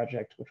this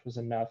project, which was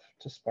enough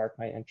to spark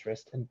my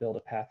interest and build a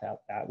path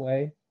out that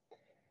way.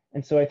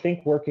 And so I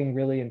think working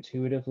really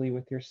intuitively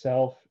with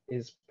yourself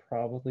is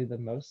probably the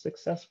most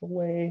successful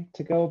way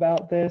to go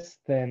about this.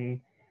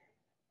 Then,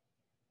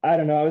 I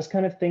don't know, I was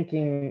kind of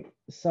thinking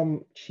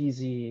some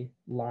cheesy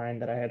line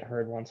that I had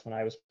heard once when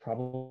I was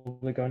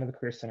probably going to the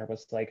Career Center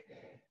was like,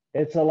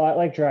 it's a lot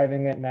like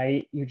driving at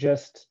night. You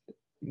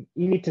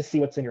need to see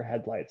what's in your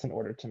headlights in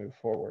order to move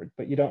forward,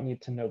 but you don't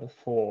need to know the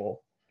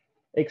full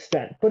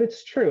extent. But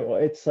it's true.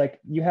 It's like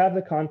you have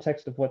the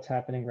context of what's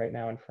happening right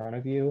now in front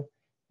of you,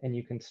 and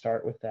you can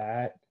start with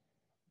that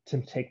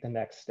to take the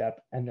next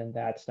step, and then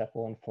that step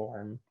will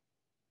inform,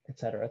 et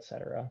cetera, et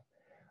cetera.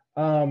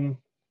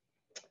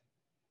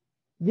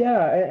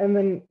 Yeah, and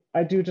then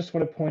I do just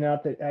want to point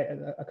out that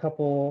a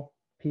couple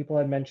people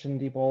had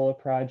mentioned Ebola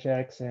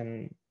projects,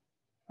 and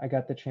I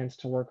got the chance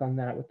to work on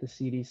that with the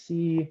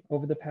CDC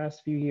over the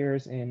past few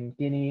years in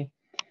Guinea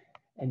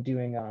and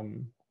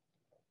doing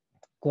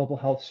global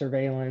health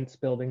surveillance,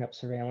 building up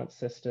surveillance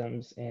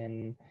systems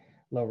in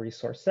low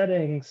resource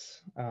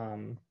settings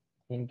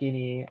in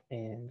Guinea,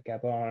 in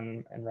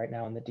Gabon, and right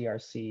now in the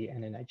DRC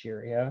and in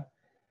Nigeria.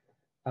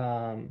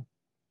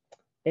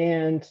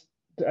 And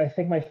I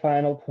think my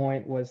final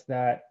point was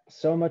that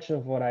so much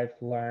of what I've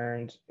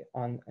learned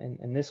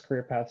in this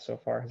career path so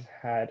far has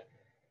had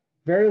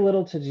very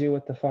little to do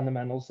with the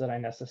fundamentals that I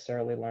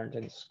necessarily learned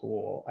in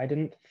school. I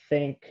didn't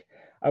think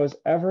I was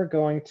ever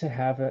going to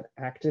have an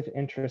active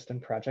interest in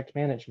project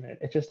management.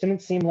 It just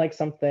didn't seem like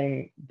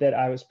something that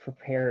I was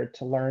prepared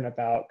to learn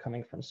about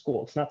coming from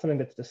school. It's not something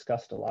that's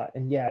discussed a lot.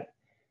 And yet,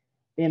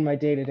 in my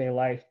day-to-day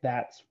life,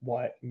 that's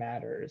what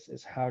matters,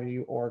 is how do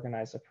you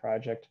organize a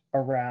project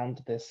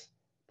around this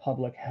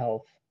public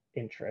health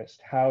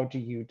interest? How do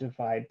you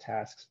divide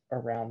tasks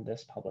around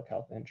this public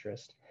health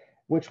interest?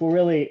 Which will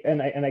really,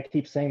 and I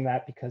keep saying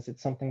that because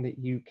it's something that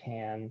you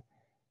can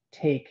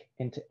take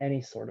into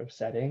any sort of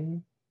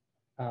setting,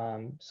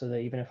 so that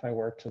even if I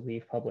were to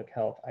leave public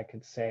health, I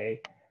could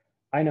say,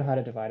 I know how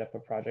to divide up a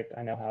project.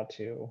 I know how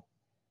to,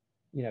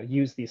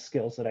 use these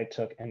skills that I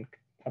took and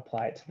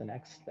apply it to the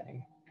next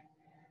thing.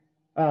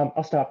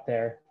 I'll stop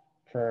there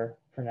for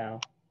now.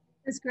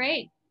 That's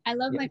great. I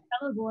love my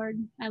fellow board.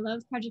 I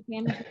love project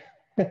management.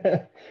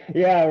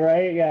 Yeah,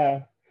 right.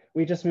 Yeah,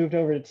 we just moved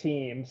over to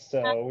Teams,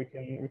 so we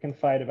can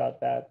fight about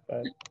that.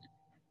 But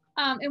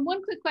and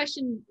one quick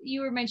question: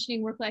 you were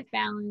mentioning work-life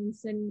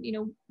balance, and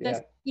that's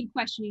a good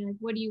question. Like,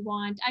 what do you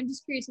want? I'm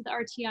just curious with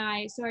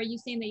RTI. So, are you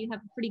saying that you have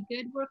a pretty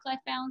good work-life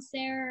balance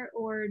there,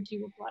 or do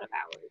you work a lot of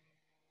hours?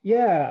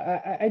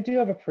 Yeah, I do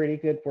have a pretty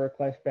good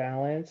work-life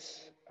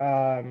balance.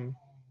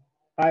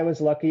 I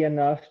was lucky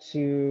enough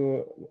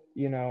to,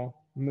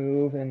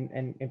 move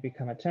and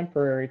become a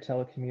temporary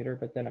telecommuter,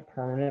 but then a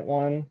permanent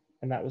one.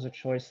 And that was a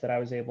choice that I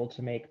was able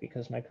to make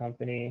because my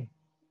company,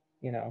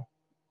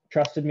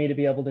 trusted me to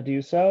be able to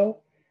do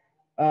so.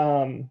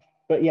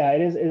 But yeah,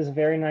 it is a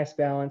very nice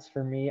balance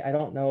for me. I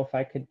don't know if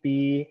I could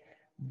be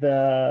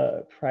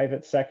the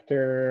private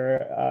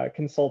sector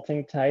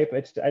consulting type.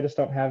 I just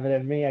don't have it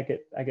in me. I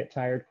get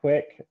tired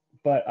quick.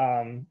 But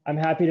I'm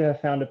happy to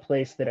have found a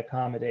place that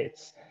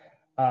accommodates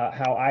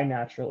how I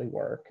naturally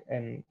work.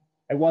 And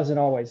I wasn't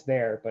always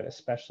there, but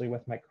especially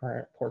with my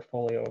current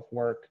portfolio of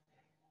work,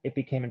 it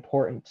became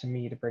important to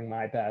me to bring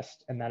my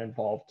best, and that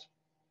involved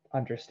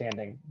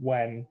understanding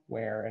when,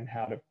 where, and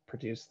how to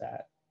produce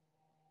that.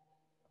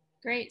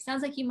 Great.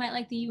 Sounds like you might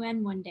like the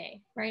UN one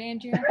day, right,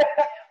 Andrea?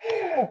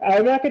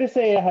 I'm not going to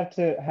say I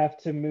have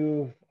to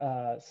move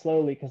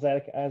slowly because,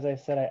 as I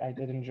said, I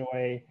did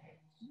enjoy,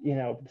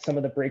 some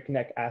of the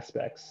breakneck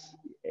aspects,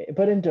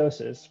 but in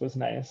doses was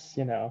nice,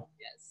 Yes.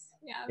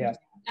 Yeah.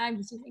 I'm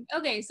just thinking.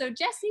 Okay, so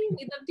Jesse,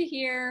 we'd love to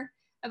hear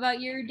about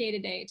your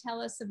day-to-day.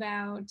 Tell us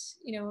about,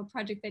 a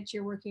project that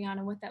you're working on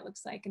and what that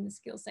looks like and the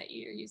skill set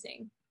you're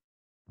using.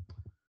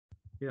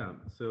 Yeah,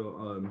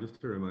 so just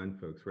to remind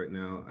folks, right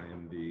now I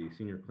am the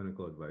Senior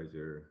Clinical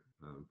Advisor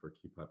for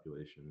Key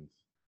Populations,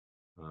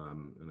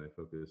 and I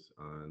focus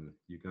on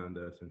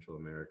Uganda, Central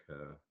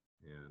America,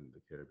 and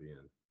the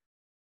Caribbean.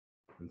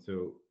 And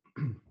so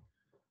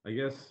I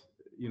guess,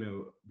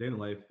 day in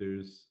life,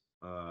 there's,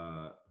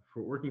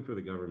 for working for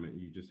the government,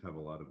 you just have a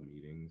lot of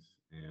meetings,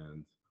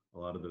 and a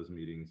lot of those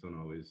meetings don't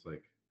always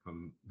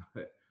come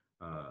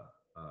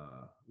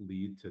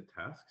lead to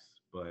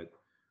tasks, but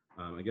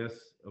I guess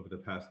over the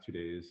past 2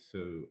 days,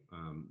 so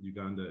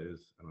Uganda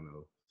is, I don't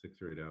know, 6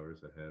 or 8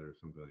 hours ahead or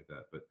something like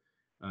that. But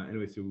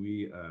anyway, so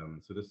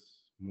so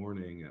this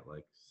morning at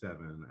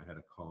 7, I had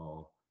a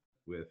call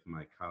with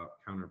my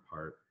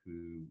counterpart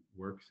who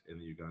works in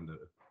the Uganda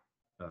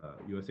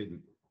USAID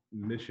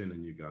mission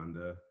in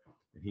Uganda,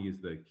 and he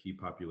is the Key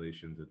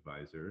Populations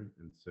Advisor.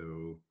 And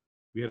so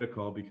we had a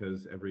call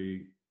because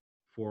every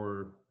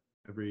 3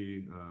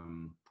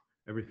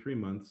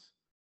 months,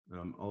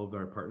 all of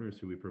our partners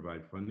who we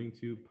provide funding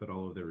to put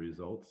all of their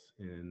results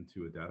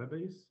into a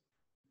database.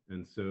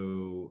 And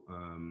so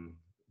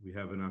we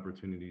have an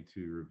opportunity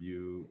to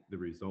review the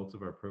results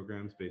of our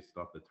programs based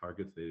off the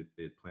targets they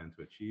had planned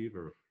to achieve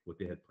or what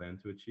they had planned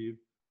to achieve.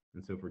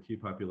 And so for Key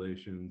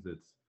Populations,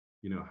 it's,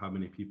 how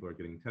many people are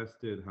getting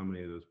tested, how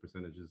many of those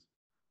percentages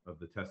of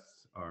the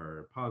tests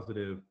are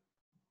positive,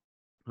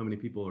 how many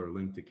people are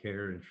linked to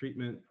care and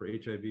treatment for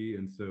HIV.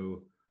 And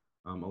so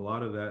a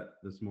lot of that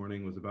this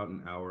morning was about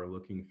an hour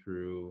looking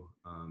through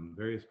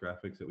various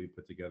graphics that we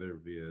put together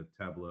via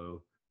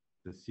Tableau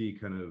to see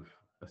kind of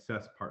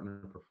assess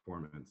partner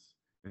performance.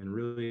 And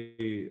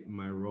really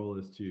my role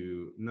is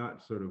to not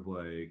sort of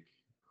like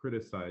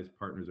criticize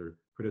partners or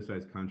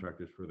criticize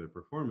contractors for their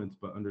performance,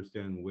 but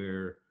understand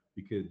where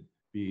we could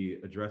be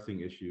addressing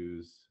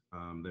issues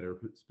that are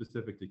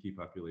specific to key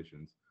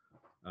populations.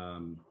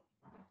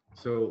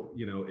 So,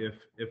 you know,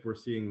 if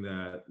we're seeing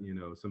that, you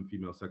know, some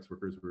female sex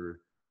workers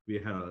we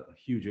had a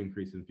huge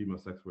increase in female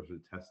sex worker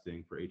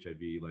testing for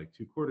HIV like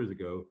 2 quarters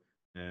ago,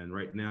 and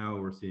right now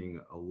we're seeing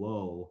a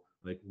lull.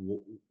 Like,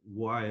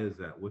 why is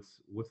that?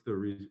 What's the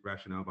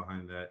rationale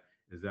behind that?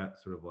 Is that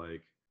sort of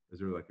like, is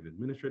there like an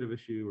administrative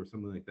issue or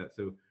something like that?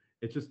 So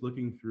it's just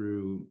looking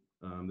through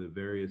the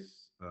various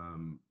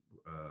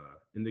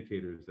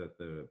indicators that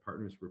the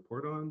partners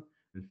report on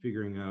and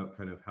figuring out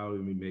kind of how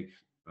do we make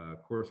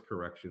course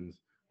corrections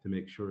to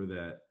make sure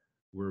that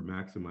we're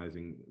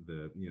maximizing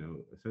the, you know,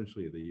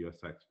 essentially the U.S.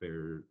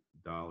 taxpayer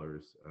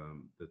dollars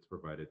that's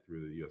provided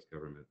through the U.S.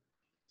 government.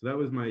 So that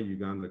was my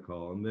Uganda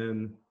call. And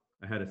then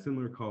I had a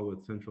similar call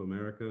with Central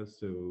America.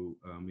 So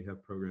we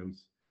have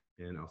programs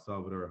in El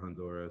Salvador,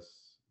 Honduras,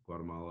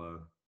 Guatemala,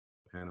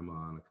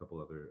 Panama, and a couple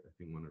other, I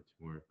think 1 or 2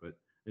 more. But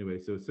anyway,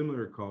 so a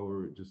similar call where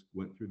we just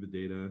went through the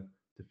data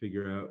to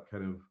figure out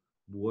kind of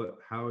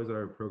how is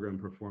our program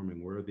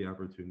performing? Where are the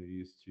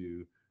opportunities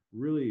to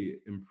really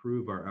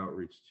improve our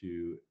outreach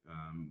to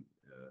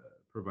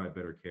provide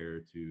better care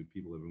to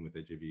people living with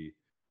HIV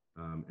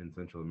in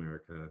Central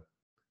America.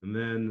 And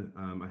then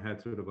I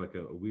had sort of like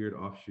a weird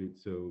offshoot.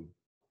 So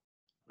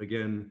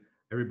again,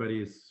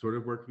 everybody is sort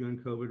of working on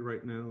COVID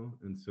right now.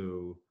 And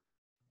so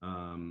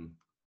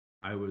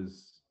I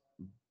was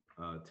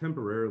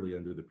temporarily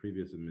under the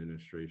previous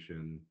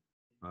administration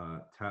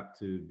tapped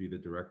to be the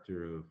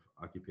director of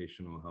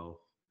occupational health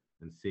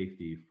and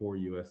safety for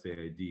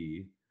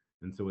USAID.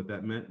 And so what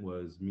that meant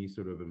was me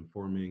sort of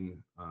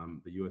informing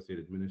the USAID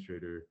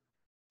administrator,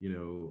 you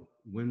know,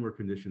 when were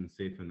conditions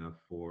safe enough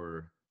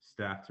for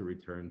staff to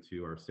return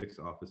to our 6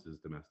 offices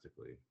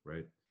domestically,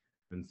 right?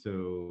 And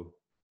so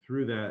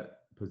through that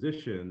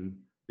position,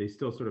 they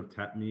still sort of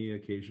tap me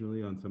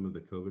occasionally on some of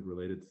the COVID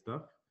related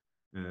stuff.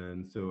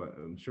 And so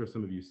I'm sure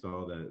some of you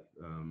saw that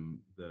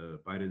the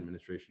Biden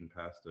administration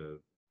passed a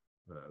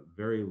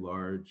very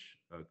large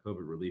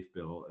COVID relief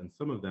bill, and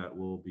some of that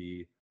will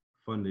be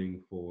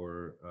funding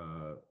for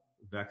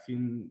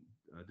vaccine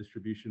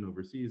distribution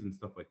overseas and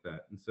stuff like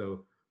that. And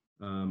so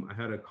I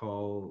had a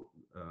call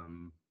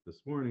this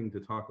morning to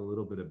talk a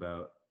little bit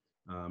about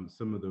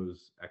some of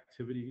those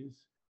activities,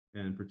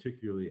 and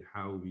particularly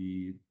how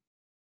we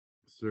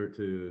start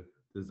to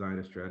design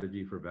a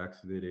strategy for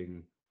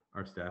vaccinating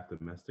our staff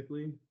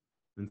domestically.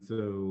 And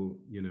so,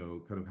 you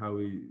know, kind of how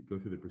we go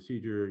through the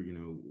procedure, you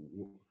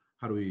know,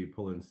 how do we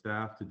pull in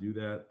staff to do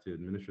that, to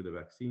administer the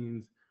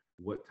vaccines?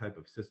 What type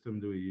of system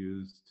do we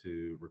use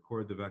to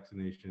record the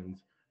vaccinations?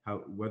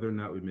 Whether or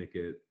not we make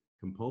it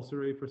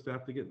compulsory for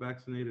staff to get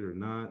vaccinated or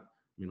not.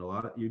 I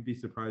mean, you'd be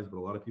surprised, but a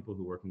lot of people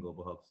who work in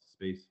global health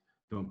space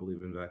don't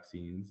believe in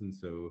vaccines. And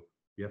so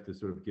you have to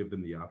sort of give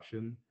them the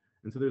option.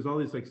 And so there's all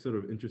these like sort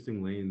of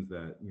interesting lanes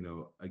that, you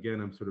know, again,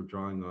 I'm sort of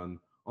drawing on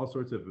all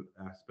sorts of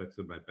aspects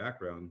of my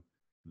background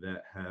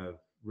that have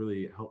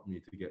really helped me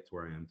to get to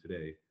where I am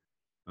today.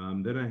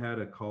 Then I had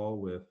a call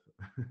with,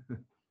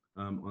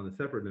 on a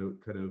separate note,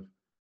 kind of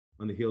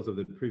on the heels of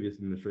the previous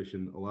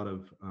administration, a lot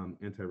of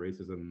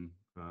anti-racism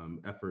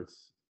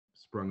efforts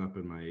sprung up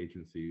in my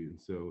agency. And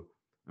so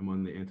I'm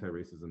on the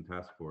anti-racism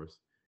task force.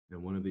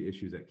 And one of the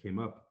issues that came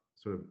up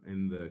sort of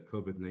in the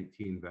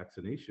COVID-19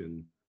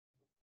 vaccination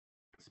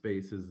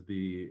space is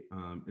the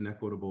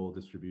inequitable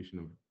distribution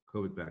of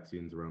COVID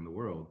vaccines around the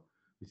world.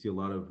 We see a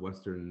lot of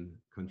Western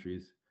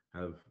countries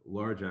have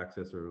large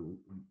access or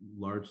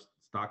large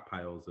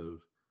stockpiles of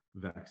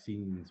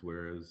vaccines,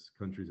 whereas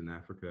countries in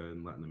Africa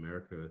and Latin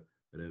America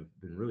that have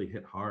been really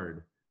hit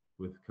hard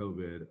with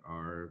COVID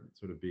are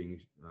sort of being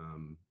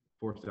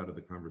forced out of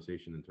the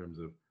conversation in terms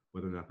of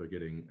whether or not they're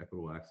getting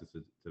equitable access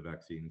to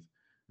vaccines.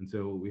 And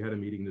so we had a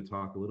meeting to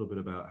talk a little bit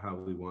about how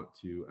we want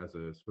to, as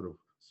a sort of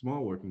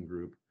small working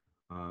group,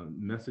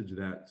 message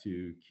that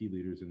to key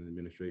leaders in the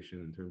administration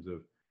in terms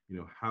of, you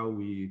know, how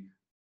we,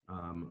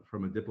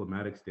 from a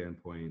diplomatic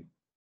standpoint,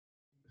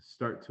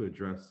 start to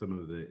address some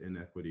of the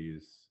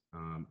inequities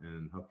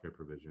in healthcare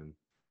provision.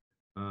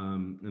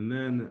 And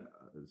then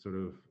sort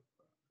of,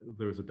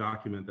 there was a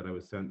document that I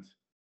was sent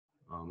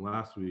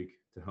last week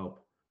to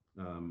help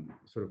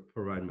sort of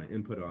provide my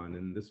input on.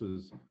 And this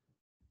was,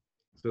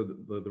 so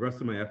the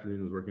rest of my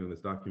afternoon was working on this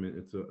document.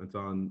 It's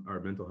on our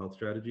mental health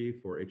strategy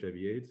for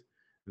HIV/AIDS.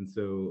 And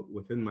so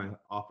within my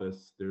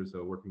office, there's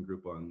a working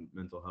group on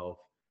mental health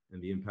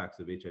and the impacts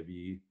of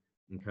HIV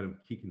and kind of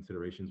key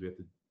considerations we have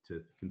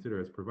to consider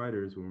as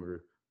providers when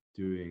we're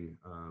doing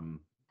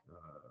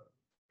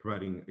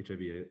providing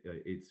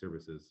HIV/AIDS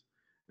services.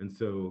 And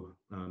so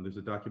there's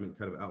a document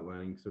kind of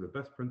outlining sort of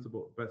best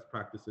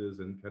practices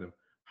and kind of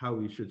how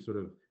we should sort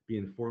of be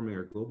informing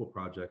our global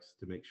projects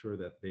to make sure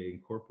that they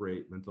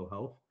incorporate mental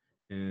health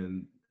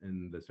and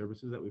the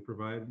services that we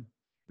provide.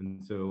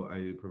 And so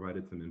I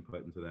provided some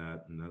input into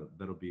that, and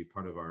that'll be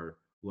part of our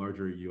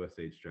larger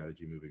USAID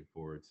strategy moving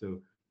forward.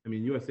 So, I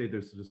mean, USAID,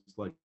 there's just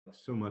like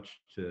so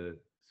much to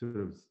sort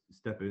of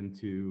step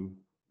into.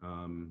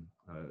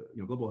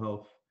 Global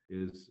health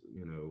is,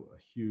 a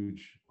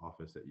huge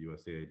office at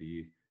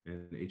USAID,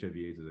 and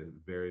HIV/AIDS is a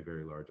very,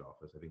 very large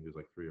office. I think there's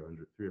like 3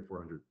 or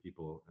 400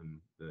 people in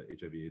the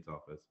HIV/AIDS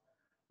office.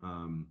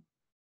 Um,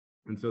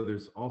 and so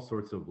there's all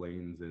sorts of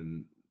lanes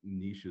and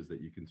niches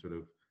that you can sort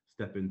of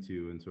step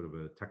into in sort of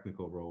a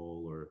technical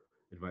role or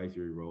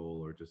advisory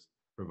role or just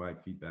provide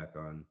feedback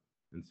on.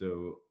 And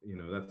so,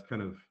 that's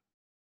kind of,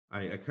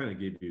 I kind of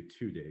gave you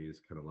 2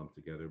 days kind of lumped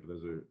together, but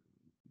those are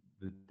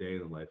the day in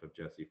the life of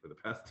Jesse for the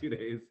past 2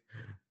 days.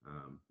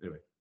 Anyway.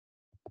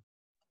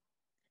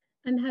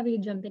 I'm happy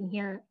to jump in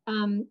here.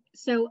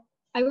 So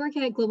I work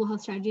at Global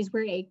Health Strategies.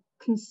 We're a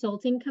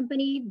consulting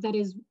company that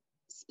is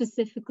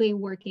specifically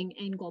working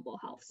in global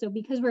health. So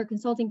because we're a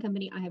consulting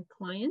company, I have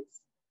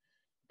clients,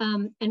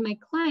 and my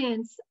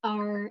clients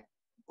are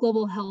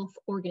global health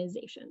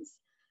organizations.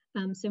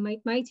 So my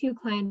 2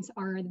 clients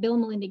are the Bill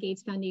and Melinda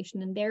Gates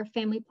Foundation and their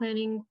family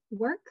planning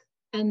work,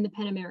 and the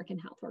Pan American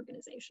Health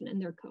Organization and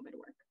their COVID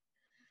work.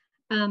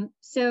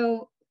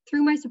 So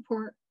through my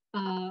support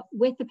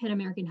with the Pan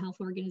American Health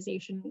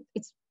Organization,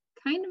 it's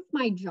kind of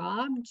my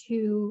job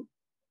to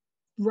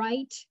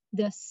write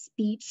the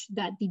speech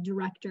that the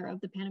director of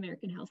the Pan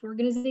American Health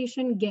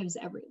Organization gives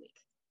every week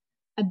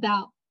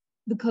about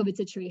the COVID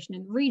situation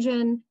in the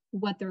region,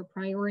 what their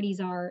priorities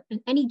are,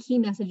 and any key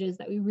messages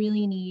that we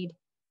really need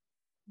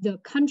the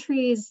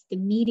countries, the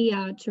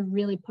media to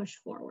really push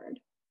forward.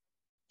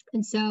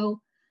 And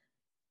so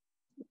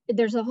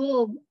there's a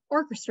whole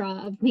orchestra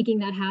of making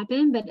that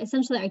happen, but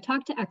essentially I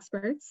talk to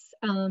experts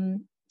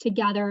to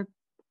gather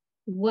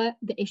what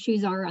the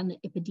issues are on the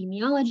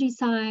epidemiology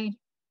side,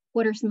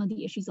 what are some of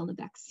the issues on the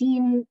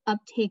vaccine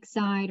uptake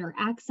side or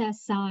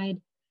access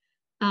side.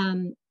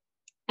 And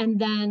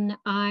then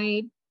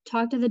I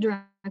talk to the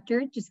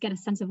director, just get a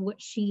sense of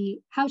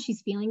how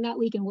she's feeling that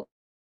week and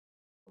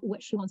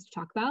what she wants to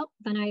talk about.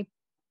 Then I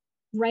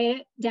write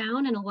it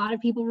down and a lot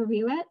of people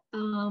review it.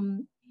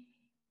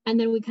 And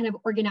then we kind of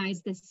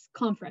organize this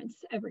conference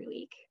every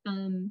week.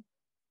 And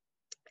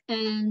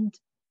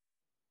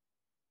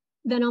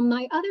then on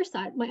my other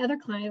side, my other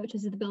client, which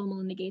is the Bill and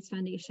Melinda Gates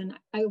Foundation,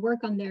 I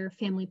work on their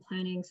family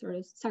planning, sort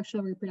of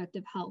sexual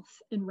reproductive health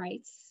and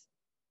rights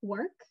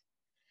work.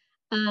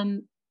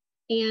 And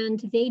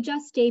they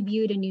just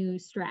debuted a new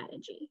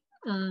strategy.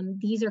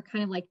 These are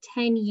kind of like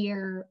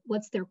 10-year,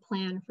 what's their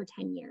plan for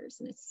 10 years?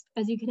 And it's,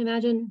 as you can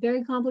imagine,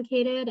 very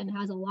complicated and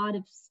has a lot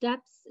of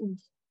steps and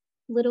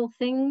little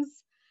things.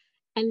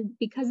 And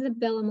because the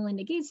Bill and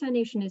Melinda Gates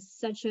Foundation is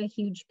such a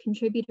huge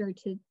contributor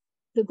to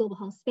the global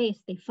health space,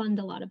 they fund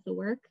a lot of the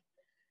work.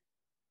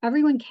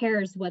 Everyone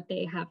cares what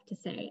they have to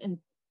say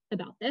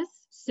about this.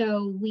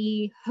 So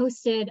we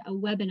hosted a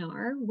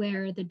webinar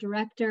where the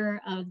director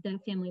of the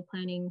family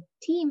planning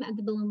team at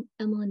the Bill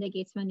and Melinda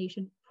Gates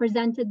Foundation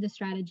presented the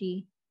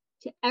strategy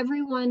to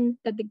everyone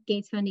that the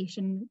Gates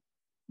Foundation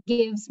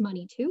gives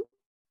money to,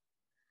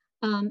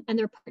 and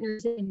their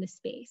partners in the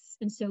space.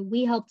 And so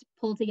we helped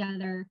pull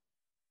together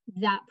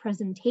that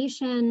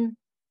presentation,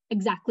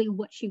 exactly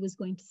what she was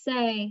going to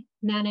say,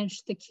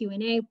 manage the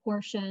Q&A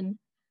portion.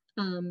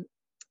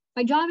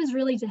 My job is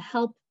really to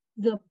help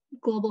the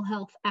global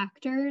health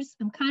actors.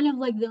 I'm kind of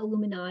like the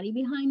Illuminati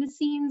behind the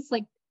scenes,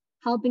 like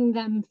helping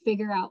them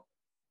figure out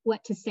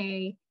what to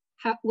say,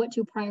 what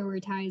to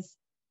prioritize,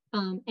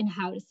 and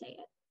how to say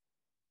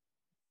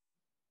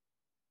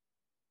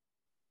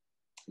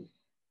it.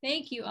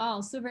 Thank you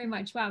all so very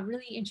much. Wow,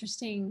 really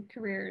interesting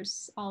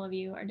careers. All of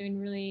you are doing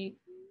really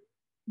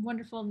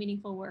wonderful,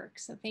 meaningful work.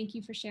 So thank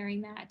you for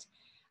sharing that.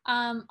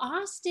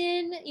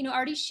 Austin,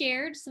 already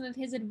shared some of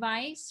his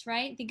advice,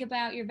 right? Think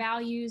about your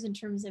values in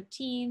terms of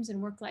teams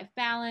and work-life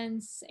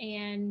balance,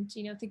 and,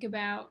 think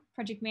about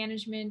project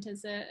management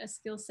as a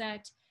skill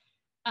set.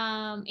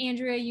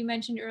 Andrea, you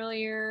mentioned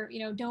earlier,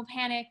 don't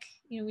panic.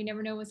 We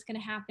never know what's going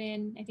to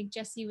happen. I think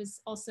Jesse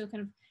was also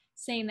kind of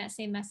saying that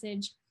same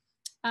message.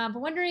 But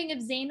wondering if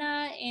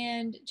Zaina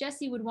and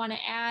Jesse would want to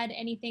add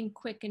anything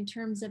quick in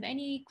terms of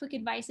any quick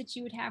advice that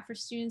you would have for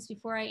students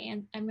before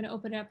I'm going to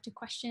open it up to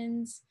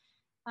questions,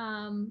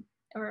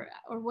 or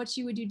what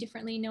you would do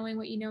differently knowing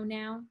what you know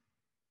now.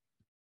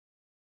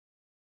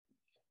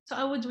 So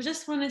I would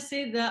just want to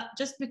say that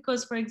just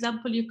because, for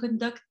example, you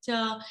conduct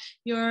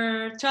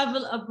your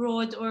travel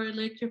abroad or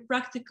like your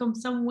practicum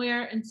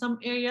somewhere in some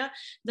area,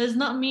 does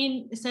not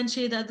mean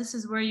essentially that this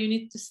is where you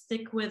need to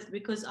stick with.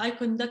 Because I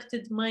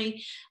conducted my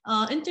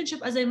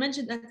internship, as I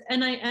mentioned, at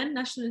NIN,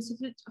 National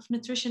Institute of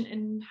Nutrition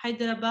in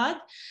Hyderabad.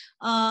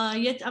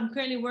 Yet I'm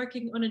currently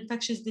working on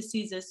infectious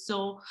diseases.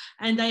 So,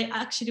 and I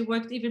actually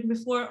worked even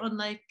before on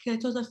like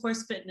Total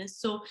Force Fitness.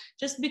 So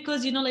just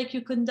because, like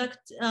you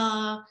conduct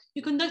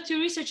your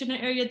research in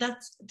an area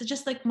that's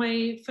just like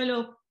my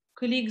fellow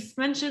colleagues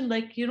mentioned,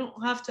 like you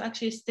don't have to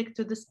actually stick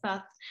to this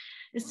path.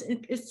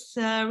 It's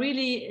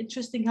really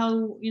interesting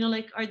how,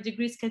 like our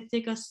degrees can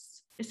take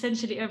us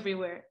essentially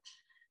everywhere.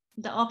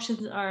 The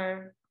options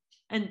are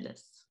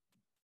endless.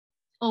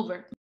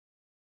 Over.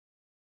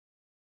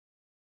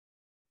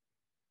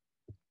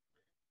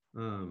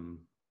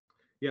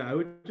 Yeah, I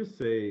would just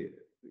say,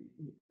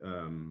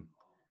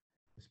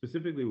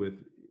 specifically with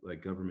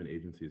like government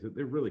agencies, that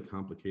they're really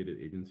complicated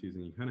agencies,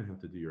 and you kind of have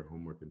to do your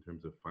homework in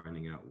terms of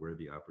finding out where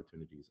the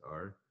opportunities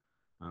are.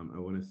 I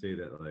want to say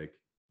that like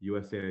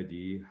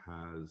USAID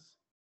has,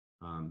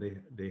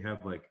 they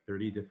have like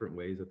 30 different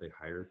ways that they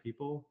hire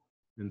people,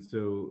 and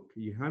so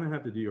you kind of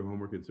have to do your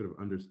homework and sort of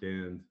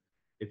understand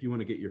if you want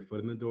to get your foot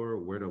in the door,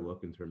 where to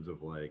look in terms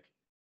of like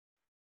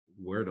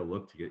where to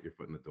look to get your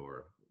foot in the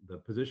door. The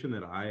position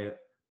that I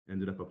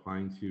ended up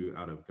applying to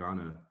out of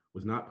Ghana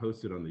was not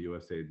posted on the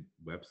USAID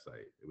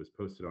website. It was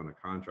posted on a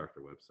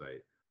contractor website,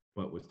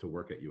 but was to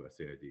work at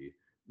USAID.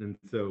 And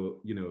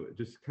so, you know,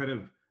 just kind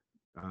of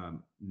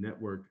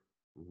network,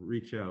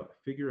 reach out,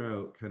 figure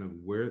out kind of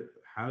where,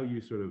 how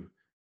you sort of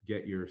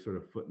get your sort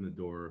of foot in the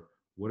door.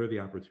 What are the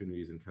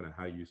opportunities, and kind of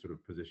how you sort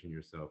of position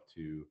yourself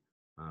to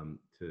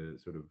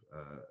sort of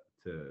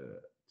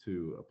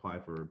to apply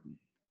for,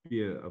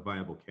 be a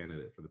viable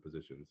candidate for the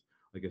positions.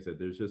 Like I said,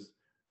 there's just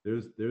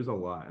there's a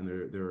lot, and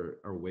there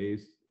are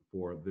ways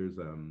for,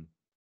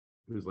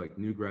 there's like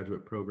new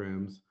graduate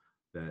programs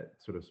that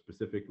sort of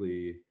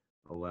specifically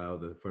allow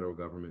the federal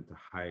government to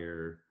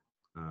hire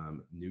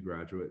new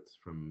graduates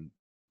from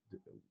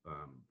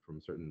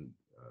certain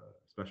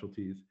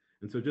specialties.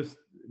 And so just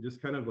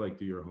kind of like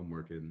do your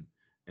homework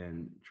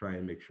and try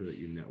and make sure that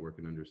you network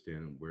and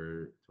understand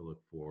where to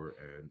look for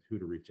and who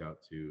to reach out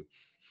to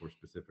for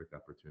specific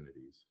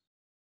opportunities.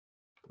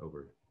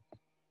 Over.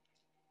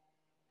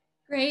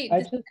 Great.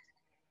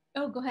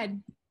 Oh, go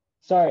ahead.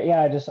 Sorry,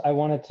 yeah, I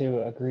wanted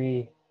to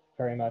agree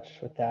very much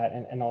with that,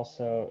 and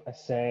also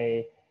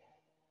say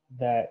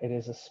that it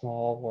is a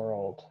small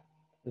world,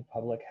 the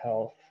public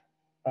health,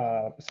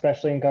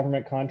 especially in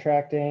government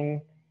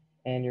contracting,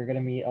 and you're going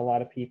to meet a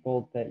lot of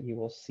people that you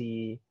will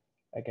see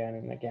again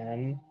and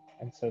again,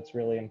 and so it's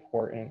really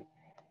important.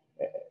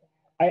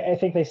 I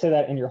think they say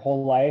that in your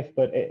whole life,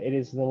 but it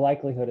is, the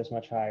likelihood is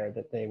much higher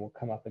that they will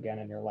come up again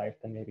in your life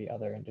than maybe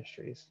other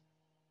industries.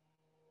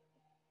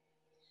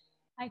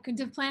 I couldn't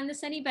have planned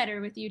this any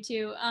better with you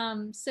two.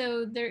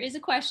 So there is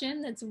a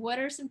question that's, what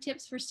are some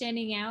tips for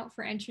standing out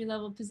for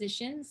entry-level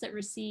positions that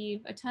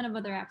receive a ton of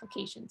other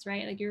applications,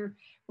 right? Like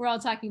we're all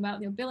talking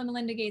about, you know, Bill and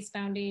Melinda Gates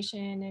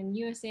Foundation and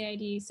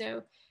USAID.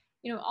 So,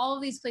 you know, all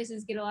of these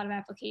places get a lot of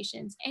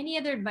applications. Any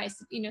other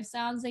advice? You know,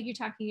 sounds like you're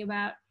talking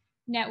about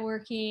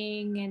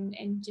networking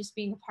and just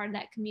being a part of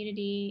that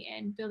community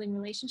and building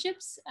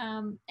relationships.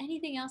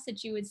 Anything else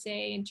that you would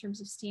say in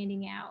terms of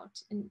standing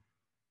out? And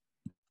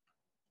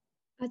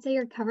I'd say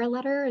your cover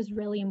letter is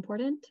really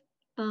important.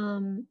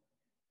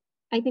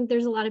 I think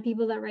there's a lot of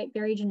people that write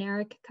very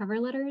generic cover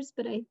letters,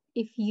 but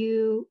if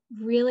you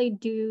really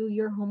do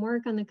your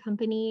homework on the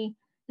company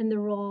and the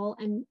role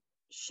and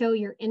show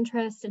your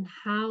interest in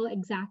how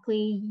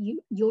exactly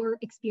your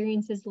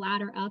experiences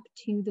ladder up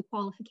to the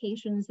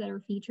qualifications that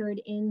are featured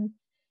in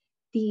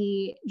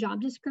the job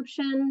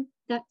description,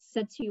 that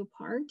sets you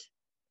apart.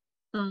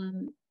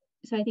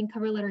 So I think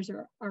cover letters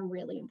are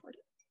really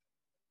important.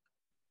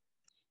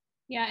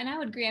 Yeah, and I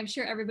would agree. I'm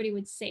sure everybody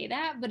would say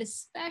that, but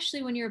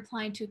especially when you're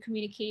applying to a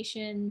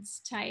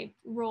communications type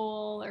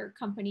role or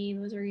company,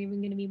 those are even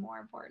going to be more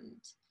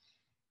important.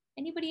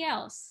 Anybody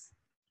else?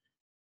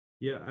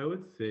 Yeah, I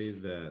would say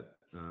that,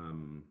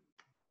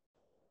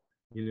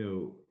 you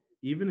know,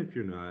 even if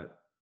you're not,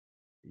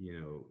 you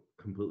know,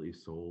 completely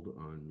sold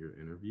on your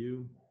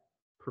interview,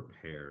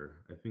 prepare.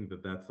 I think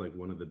that that's like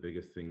one of the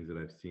biggest things that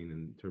I've seen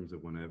in terms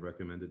of when I've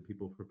recommended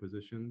people for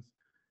positions.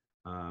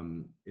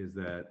 Is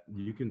that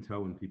you can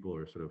tell when people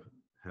are sort of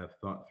have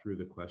thought through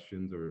the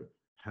questions, or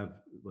have,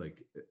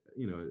 like,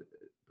 you know,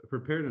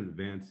 prepared in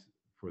advance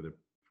for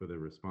the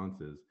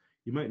responses.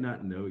 You might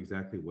not know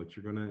exactly what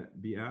you're going to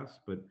be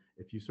asked, but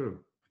if you sort of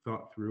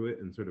thought through it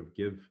and sort of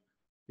give,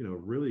 you know,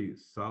 really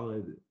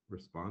solid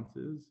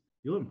responses,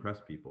 you'll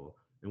impress people.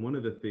 And one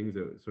of the things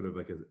that sort of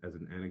like as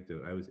an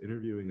anecdote, I was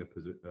interviewing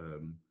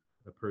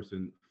a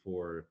person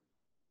for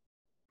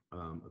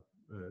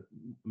a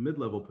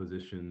mid-level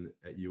position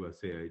at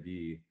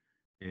USAID,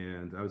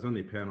 and I was on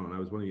the panel, and I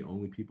was one of the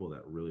only people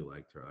that really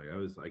liked her. Like, I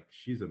was like,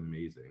 she's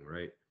amazing,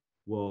 right?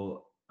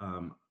 Well,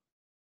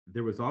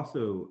 there was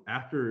also,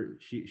 after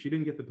she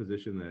didn't get the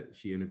position that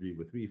she interviewed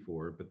with me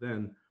for, but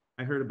then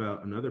I heard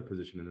about another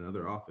position in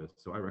another office,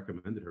 so I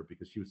recommended her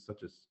because she was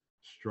such a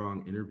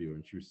strong interviewer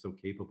and she was so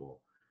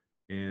capable,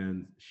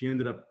 and she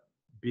ended up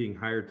being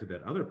hired to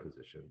that other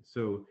position.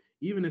 So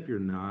even if you're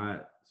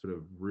not sort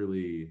of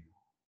really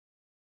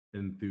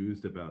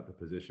enthused about the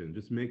position,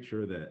 just make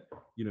sure that,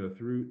 you know,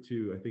 through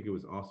to, I think it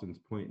was Austin's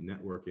point,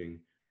 networking,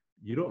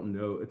 you don't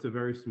know, it's a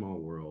very small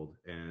world,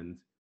 and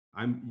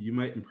you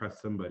might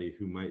impress somebody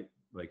who might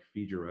like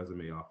feed your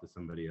resume off to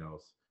somebody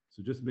else.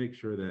 So just make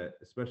sure that,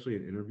 especially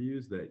in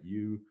interviews, that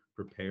you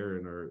prepare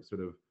and are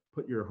sort of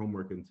put your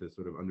homework into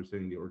sort of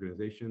understanding the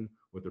organization,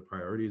 what their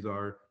priorities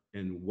are,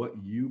 and what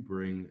you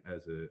bring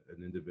as an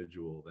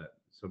individual that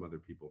some other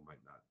people might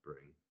not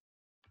bring.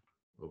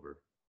 Over.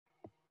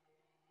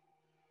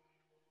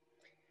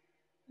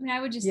 I mean, I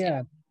would just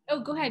Yeah. say, oh,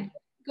 go ahead.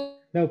 Go.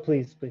 No,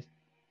 please, please.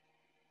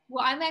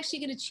 Well, I'm actually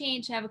going to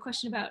change. I have a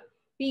question about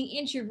being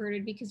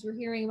introverted because we're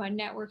hearing about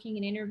networking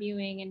and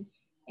interviewing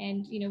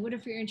and you know, what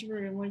if you're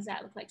introverted and what does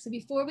that look like? So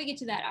before we get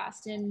to that,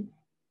 Austin,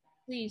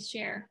 please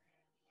share.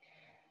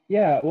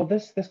 Yeah, well,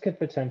 this could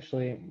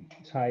potentially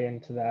tie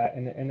into that,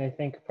 and I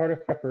think part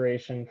of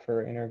preparation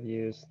for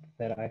interviews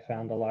that I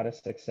found a lot of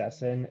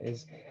success in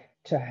is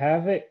to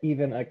have it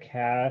even a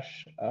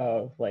cache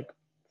of like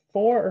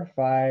 4 or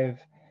 5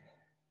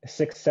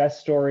 success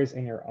stories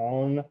in your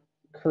own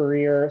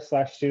career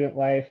 / student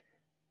life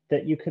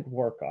that you could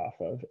work off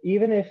of,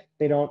 even if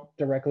they don't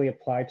directly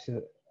apply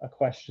to a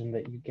question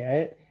that you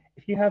get.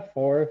 If you have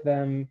 4 of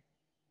them,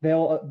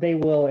 they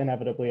will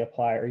inevitably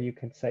apply, or you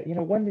can say, you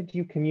know, when did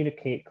you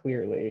communicate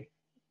clearly?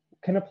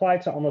 Can apply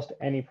to almost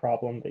any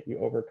problem that you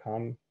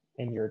overcome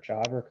in your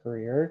job or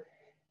career.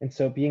 And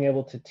so being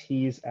able to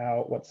tease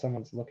out what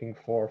someone's looking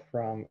for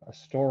from a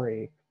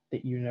story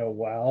that you know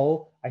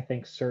well, I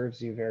think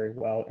serves you very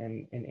well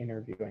in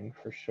interviewing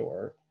for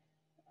sure.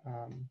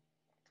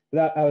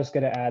 That I was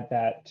going to add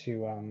that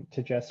to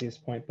Jesse's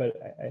point, but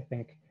I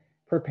think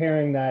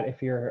preparing that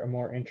if you're a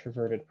more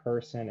introverted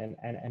person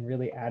and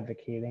really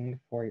advocating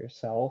for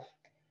yourself.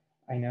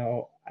 I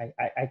know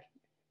I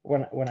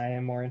when I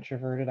am more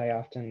introverted,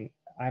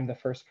 I'm the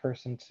first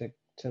person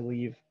to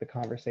leave the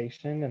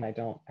conversation, and I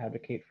don't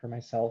advocate for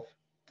myself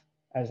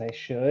as I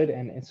should.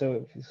 And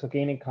so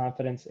gaining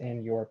confidence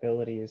in your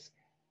abilities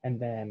and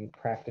then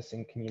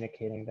practicing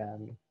communicating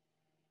them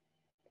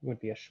would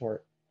be a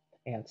short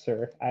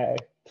answer.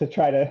 To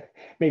try to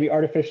maybe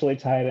artificially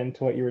tie it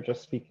into what you were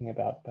just speaking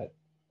about, but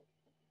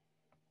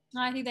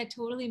No, I think that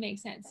totally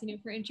makes sense. You know,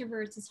 for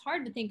introverts, it's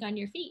hard to think on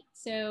your feet.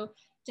 So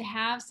to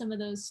have some of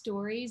those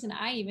stories, and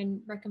I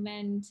even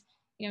recommend,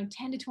 you know,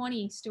 10 to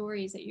 20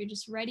 stories that you're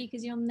just ready,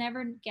 because you'll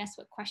never guess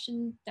what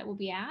question that will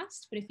be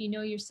asked. But if you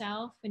know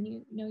yourself and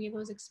you know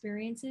those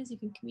experiences, you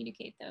can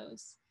communicate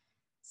those.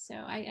 So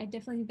I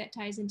definitely think that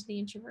ties into the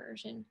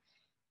introversion.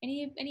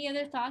 Any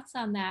other thoughts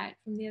on that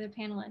from the other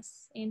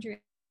panelists? Andrea?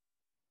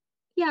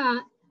 Yeah,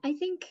 I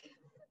think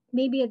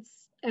maybe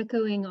it's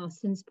echoing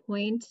Austin's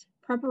point.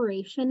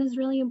 Preparation is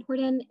really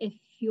important if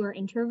you're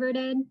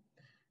introverted.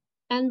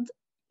 And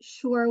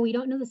sure, we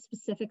don't know the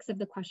specifics of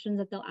the questions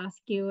that they'll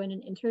ask you in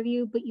an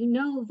interview, but you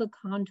know the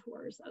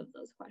contours of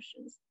those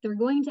questions. They're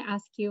going to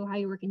ask you how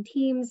you work in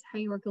teams, how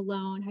you work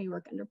alone, how you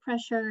work under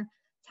pressure,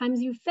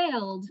 times you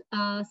failed,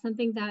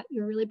 something that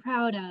you're really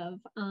proud of.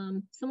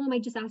 Someone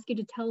might just ask you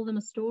to tell them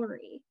a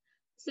story.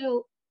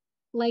 So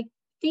like,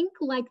 think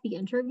like the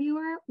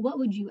interviewer. What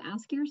would you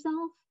ask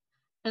yourself?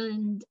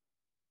 And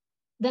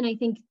then I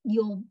think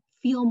you'll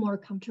feel more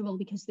comfortable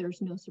because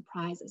there's no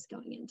surprises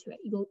going into it.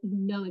 You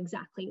know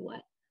exactly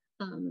what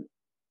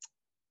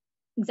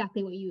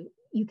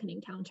you can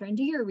encounter, and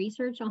do your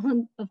research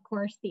on, of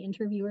course, the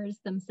interviewers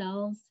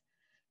themselves.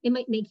 It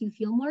might make you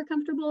feel more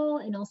comfortable,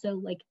 and also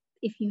like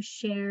if you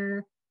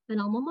share an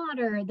alma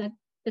mater,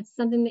 that's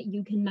something that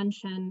you can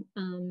mention.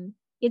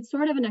 It's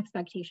sort of an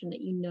expectation that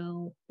you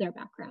know their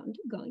background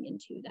going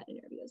into that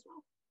interview as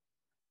well.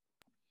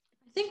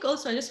 I think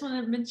also I just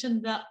want to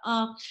mention that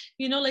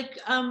you know, like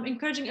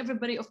encouraging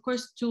everybody, of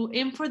course, to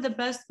aim for the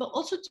best, but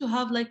also to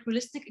have like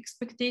realistic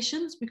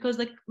expectations, because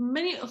like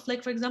many of,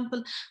 like, for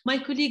example, my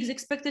colleagues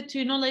expected to,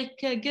 you know, like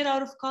get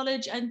out of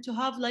college and to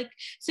have like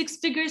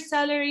 6-figure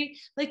salary.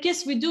 Like,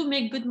 yes, we do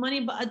make good money,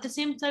 but at the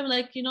same time,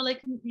 like, you know,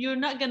 like you're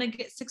not gonna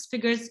get 6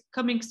 figures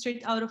coming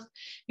straight out of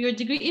your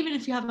degree, even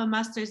if you have a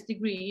master's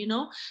degree, you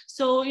know.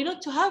 So, you know,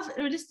 to have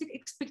realistic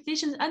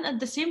expectations, and at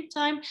the same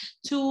time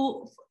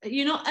to,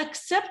 you know,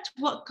 accept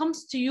what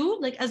comes to you,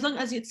 like as long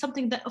as it's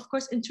something that of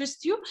course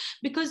interests you,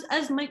 because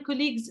as my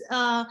colleagues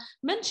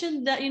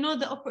mentioned, that, you know,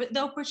 the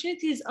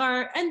opportunities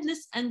are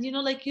endless, and, you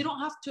know, like you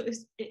don't have to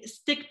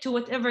stick to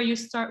whatever you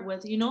start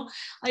with, you know.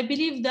 I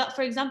believe that,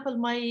 for example,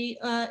 my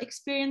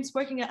experience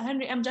working at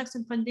Henry M.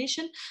 Jackson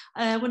Foundation,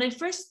 when I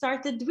first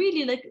started,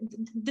 really, like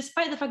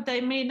despite the fact that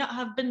it may not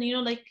have been, you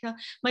know, like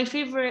my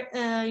favorite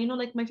you know,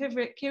 like my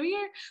favorite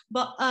career,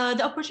 but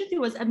the opportunity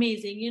was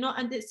amazing, you know,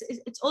 and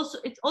it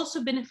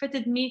also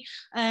benefited me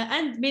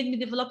and made me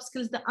develop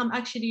skills that I'm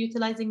actually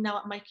utilizing now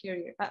at my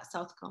career at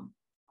Southcom.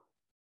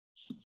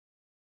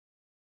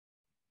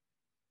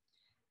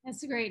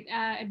 That's great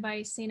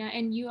advice, Sena.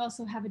 And you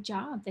also have a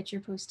job that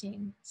you're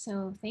posting.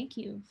 So thank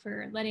you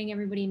for letting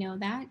everybody know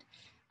that.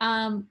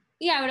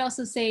 Yeah, I would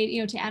also say,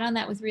 you know, to add on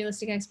that with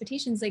realistic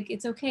expectations, like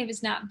it's okay if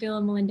it's not Bill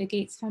and Melinda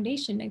Gates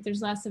Foundation. Like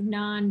there's lots of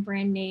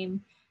non-brand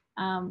name,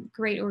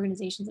 great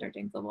organizations that are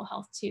doing global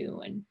health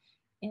too.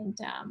 And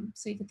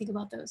so you can think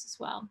about those as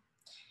well.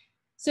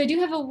 So I do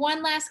have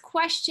one last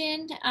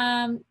question.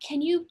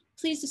 Can you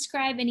please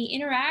describe any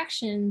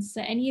interactions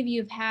that any of you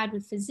have had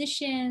with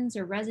physicians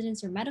or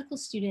residents or medical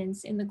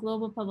students in the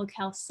global public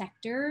health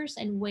sectors,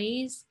 and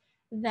ways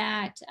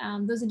that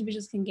those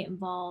individuals can get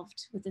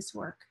involved with this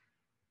work?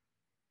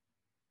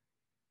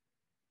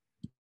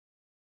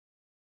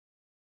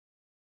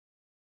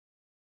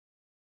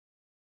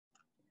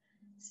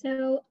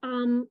 So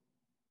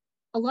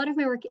a lot of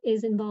my work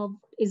is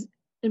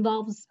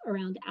involves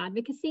around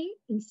advocacy.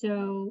 And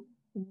so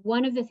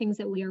one of the things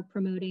that we are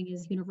promoting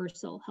is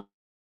universal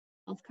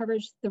health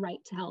coverage, the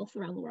right to health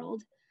around the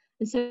world.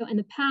 And so in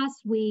the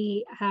past,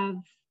 we have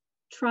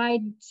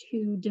tried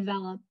to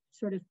develop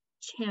sort of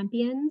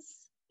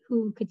champions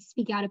who could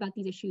speak out about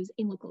these issues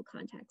in local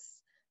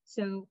contexts.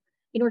 So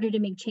in order to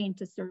make change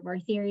to sort of our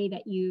theory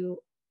that you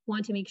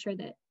want to make sure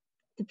that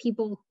the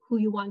people who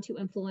you want to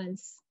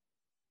influence,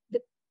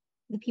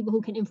 the people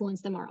who can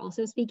influence them are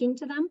also speaking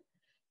to them.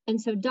 And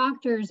so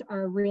doctors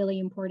are really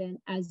important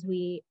as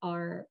we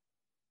are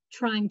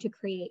trying to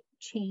create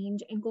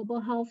change in global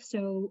health.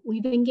 So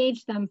we've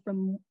engaged them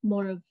from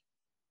more of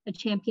a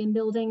champion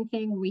building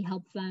thing where we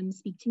help them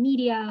speak to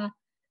media.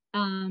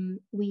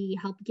 We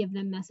help give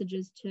them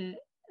messages to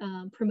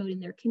promote in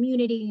their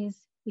communities.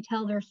 We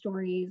tell their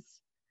stories.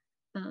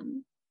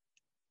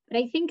 But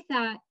I think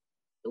that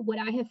what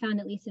I have found,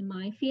 at least in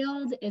my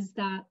field, is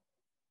that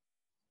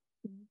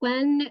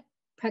when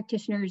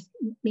practitioners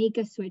make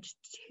a switch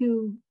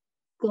to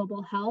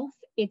global health,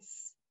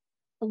 it's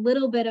a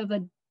little bit of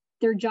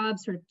their job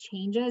sort of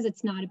changes.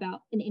 It's not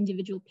about an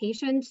individual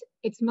patient.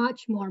 It's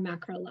much more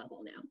macro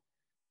level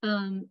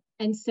now.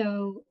 And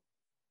so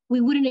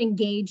we wouldn't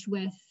engage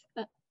with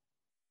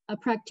a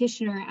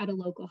practitioner at a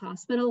local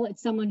hospital.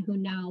 It's someone who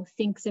now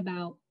thinks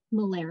about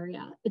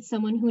malaria. It's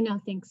someone who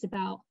now thinks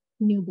about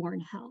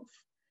newborn health,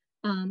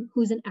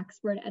 who's an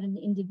expert at an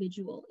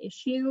individual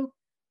issue.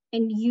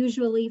 And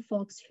usually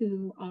folks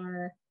who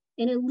are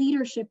in a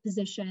leadership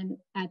position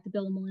at the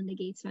Bill and Melinda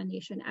Gates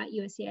Foundation, at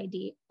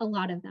USAID, a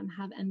lot of them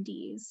have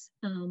MDs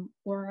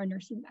or a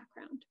nursing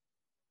background.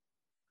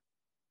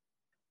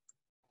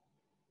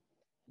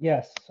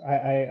 Yes,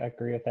 I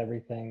agree with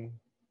everything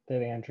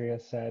that Andrea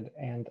said.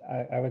 And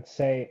I would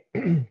say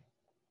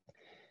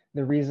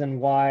the reason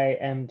why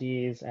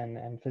MDs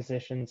and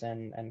physicians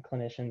and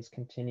clinicians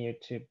continue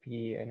to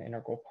be an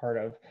integral part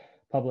of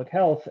public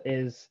health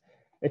is,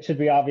 it should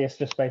be obvious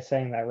just by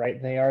saying that, right?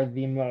 They are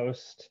the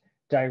most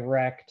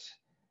direct,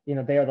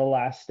 they are the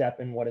last step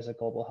in what is a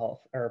global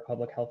health or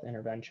public health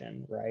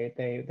intervention, right?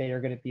 They are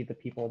going to be the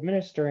people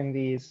administering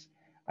these.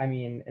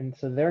 And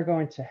so they're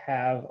going to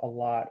have a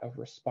lot of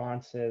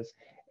responses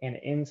and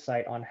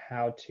insight on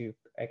how to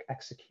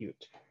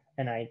execute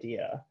an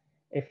idea.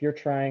 If you're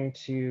trying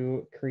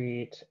to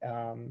create,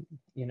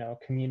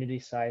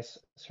 community-sized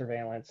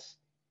surveillance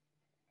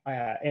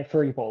and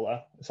for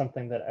Ebola,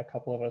 something that a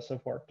couple of us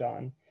have worked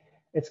on,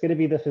 it's going to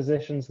be the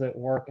physicians that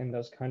work in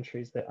those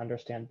countries that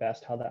understand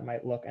best how that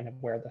might look and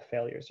where the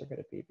failures are going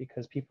to be,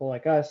 because people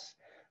like us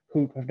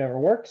who have never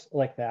worked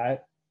like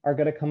that are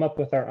going to come up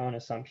with our own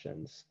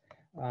assumptions.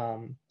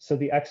 So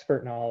the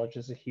expert knowledge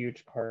is a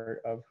huge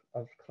part of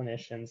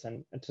clinicians.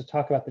 And to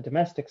talk about the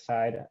domestic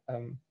side,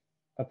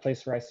 a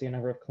place where I see a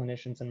number of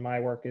clinicians in my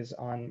work is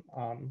on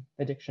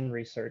addiction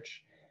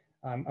research.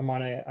 I'm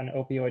on an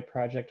opioid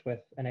project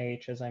with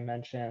NIH, as I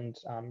mentioned,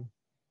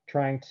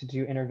 trying to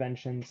do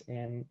interventions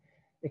in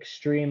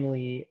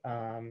extremely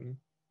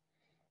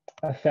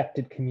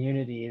affected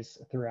communities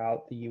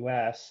throughout the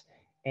US.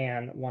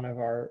 And one of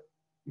our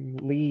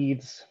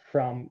leads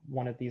from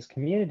one of these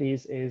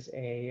communities is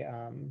a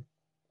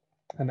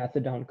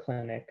methadone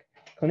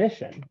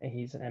clinician.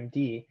 He's an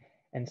MD.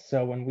 And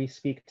so when we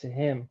speak to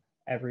him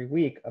every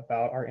week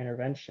about our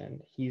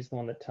intervention, he's the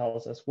one that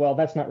tells us, well,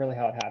 that's not really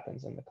how it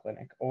happens in the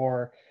clinic.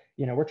 Or,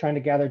 we're trying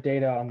to gather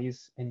data on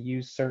these and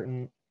use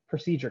certain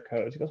procedure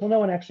codes. He goes, well, no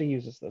one actually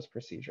uses those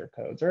procedure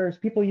codes, or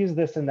people use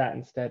this and that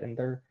instead. And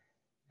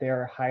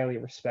they're a highly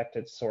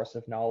respected source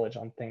of knowledge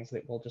on things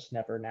that we'll just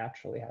never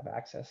naturally have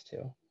access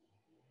to.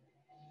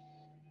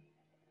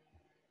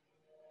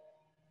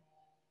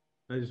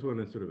 I just want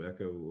to sort of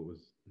echo what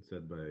was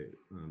said by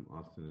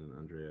Austin and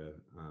Andrea.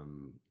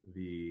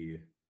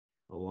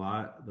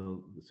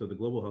 So the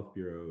Global Health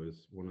Bureau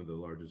is one of the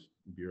largest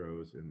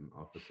bureaus and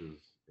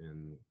offices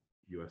in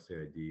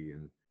USAID,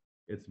 and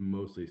it's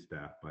mostly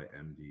staffed by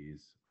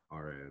MDs,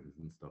 RNs,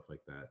 and stuff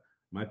like that.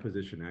 My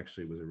position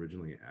actually was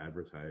originally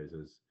advertised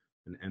as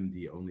an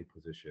MD only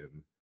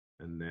position,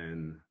 and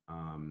then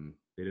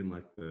they didn't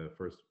like the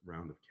first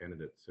round of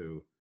candidates,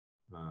 so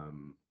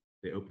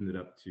they opened it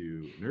up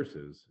to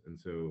nurses. And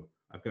so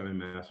I've got my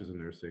master's in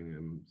nursing.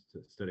 I'm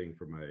studying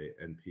for my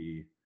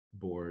NP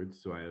board,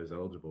 so I was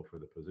eligible for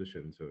the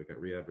position. So it got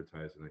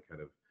re-advertised and I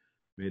kind of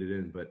made it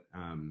in. But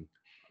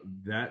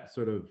that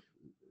sort of,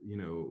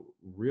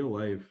 real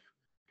life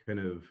kind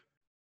of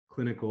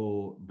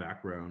clinical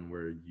background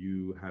where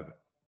you have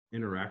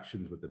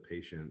interactions with the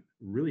patient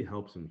really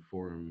helps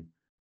inform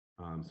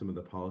some of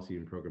the policy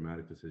and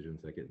programmatic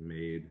decisions that get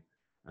made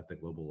at the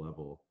global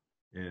level.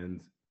 And,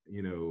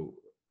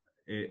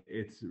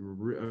 it's a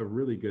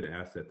really good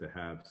asset to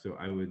have. So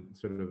I would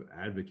sort of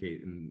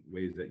advocate in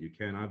ways that you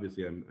can.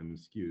 Obviously, I'm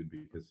skewed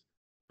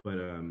but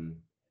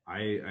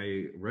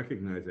I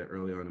recognized that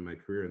early on in my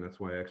career, and that's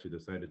why I actually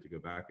decided to go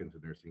back into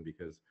nursing,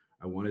 because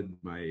I wanted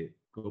my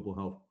global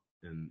health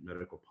and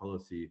medical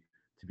policy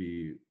to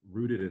be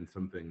rooted in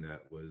something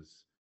that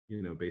was,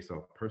 based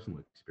off personal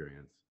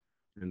experience.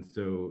 And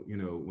so,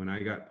 when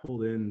I got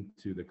pulled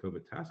into the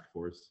COVID task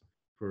force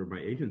for my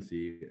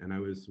agency, and I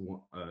was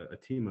a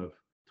team of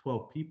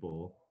 12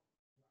 people.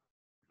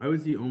 I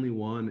was the only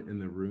one in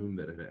the room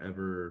that had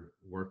ever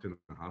worked in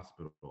a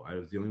hospital. I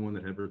was the only one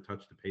that had ever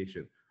touched a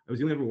patient. I was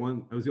the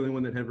only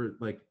one that ever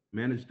like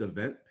managed a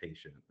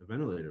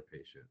ventilator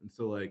patient. And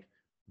so like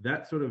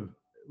that sort of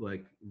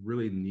like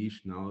really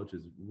niche knowledge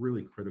is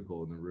really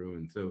critical in the room.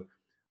 And so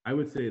I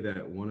would say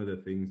that one of the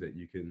things that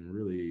you can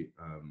really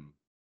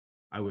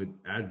I would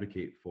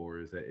advocate for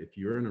is that if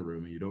you're in a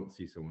room and you don't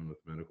see someone with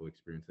medical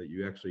experience, that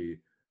you actually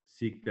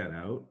seek that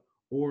out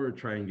or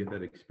try and get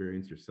that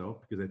experience yourself,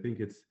 because I think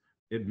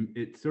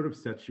it sort of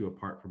sets you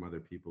apart from other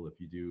people if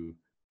you do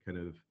kind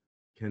of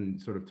can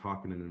sort of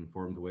talk in an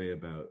informed way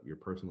about your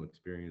personal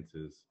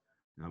experiences.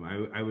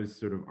 I was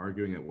sort of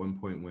arguing at one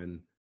point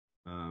when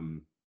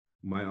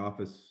my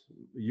office,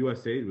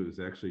 USAID, was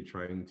actually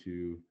trying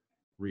to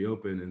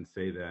reopen and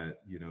say that,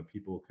 you know,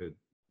 people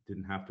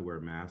didn't have to wear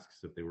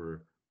masks if they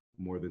were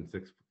more than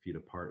 6 feet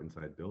apart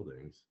inside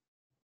buildings.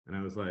 And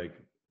I was like,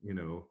 you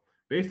know,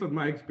 based on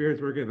my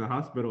experience working in the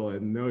hospital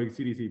and knowing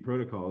CDC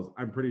protocols,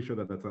 I'm pretty sure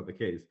that that's not the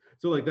case.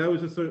 So like that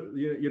was just sort of,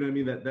 you know what I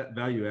mean? That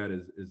value add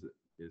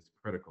is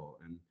critical.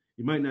 And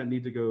you might not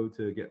need to go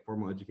to get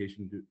formal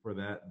education for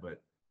that,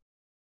 but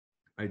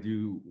I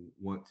do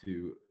want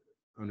to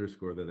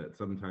underscore that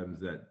sometimes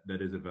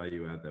that is a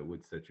value add that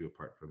would set you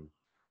apart from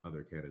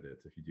other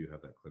candidates if you do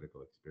have that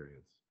clinical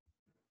experience.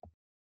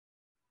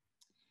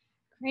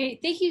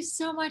 Great. Thank you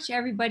so much,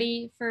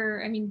 everybody,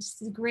 for, I mean,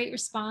 just great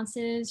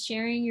responses,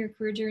 sharing your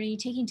career journey,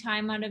 taking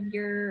time out of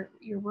your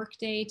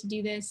workday to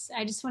do this.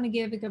 I just want to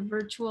give like a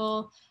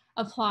virtual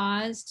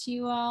applause to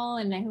you all,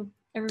 and I hope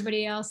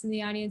everybody else in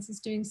the audience is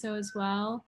doing so as well.